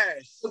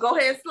fast. But go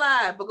ahead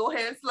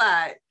and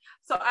slide.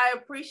 So I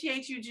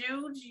appreciate you,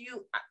 Jude.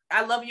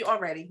 I love you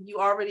already.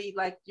 You're already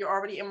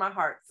in my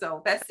heart.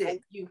 So that's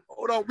it.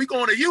 Hold on, we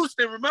going to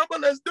Houston. Remember,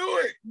 let's do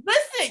it.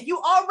 Listen,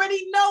 you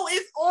already know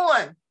it's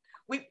on.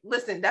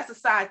 Listen. That's a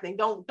side thing.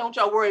 Don't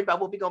y'all worry about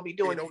what we're gonna be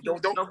doing. Yeah,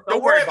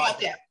 don't worry about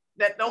that.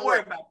 Don't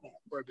worry about that.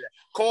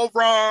 Call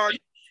Ron.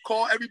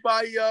 Call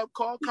everybody up.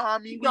 Call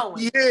Kami.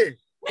 We here.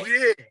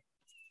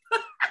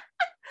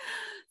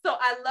 So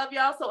I love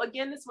y'all. So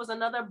again, this was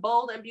another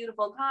bold and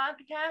beautiful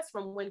podcast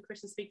from When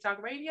Christians Speak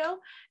Talk Radio.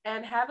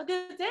 And have a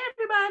good day,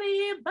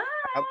 everybody.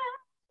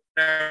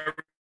 Bye.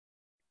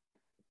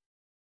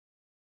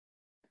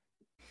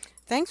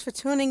 Thanks for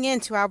tuning in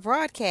to our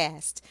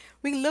broadcast.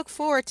 We look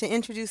forward to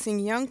introducing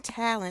young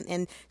talent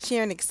and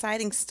sharing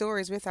exciting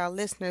stories with our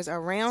listeners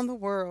around the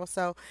world.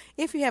 So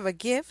if you have a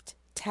gift,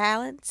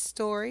 talent,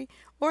 story,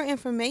 or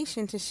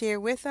information to share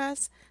with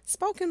us,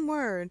 spoken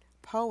word,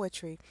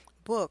 poetry,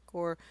 book,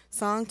 or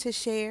song to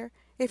share,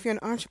 if you're an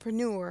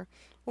entrepreneur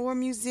or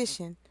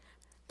musician,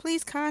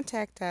 please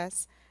contact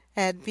us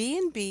at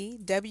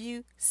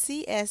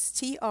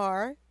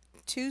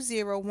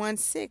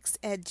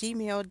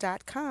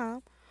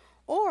bnbwcstr2016@gmail.com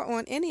or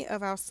on any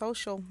of our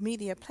social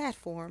media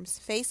platforms,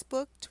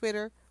 Facebook,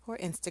 Twitter, or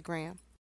Instagram.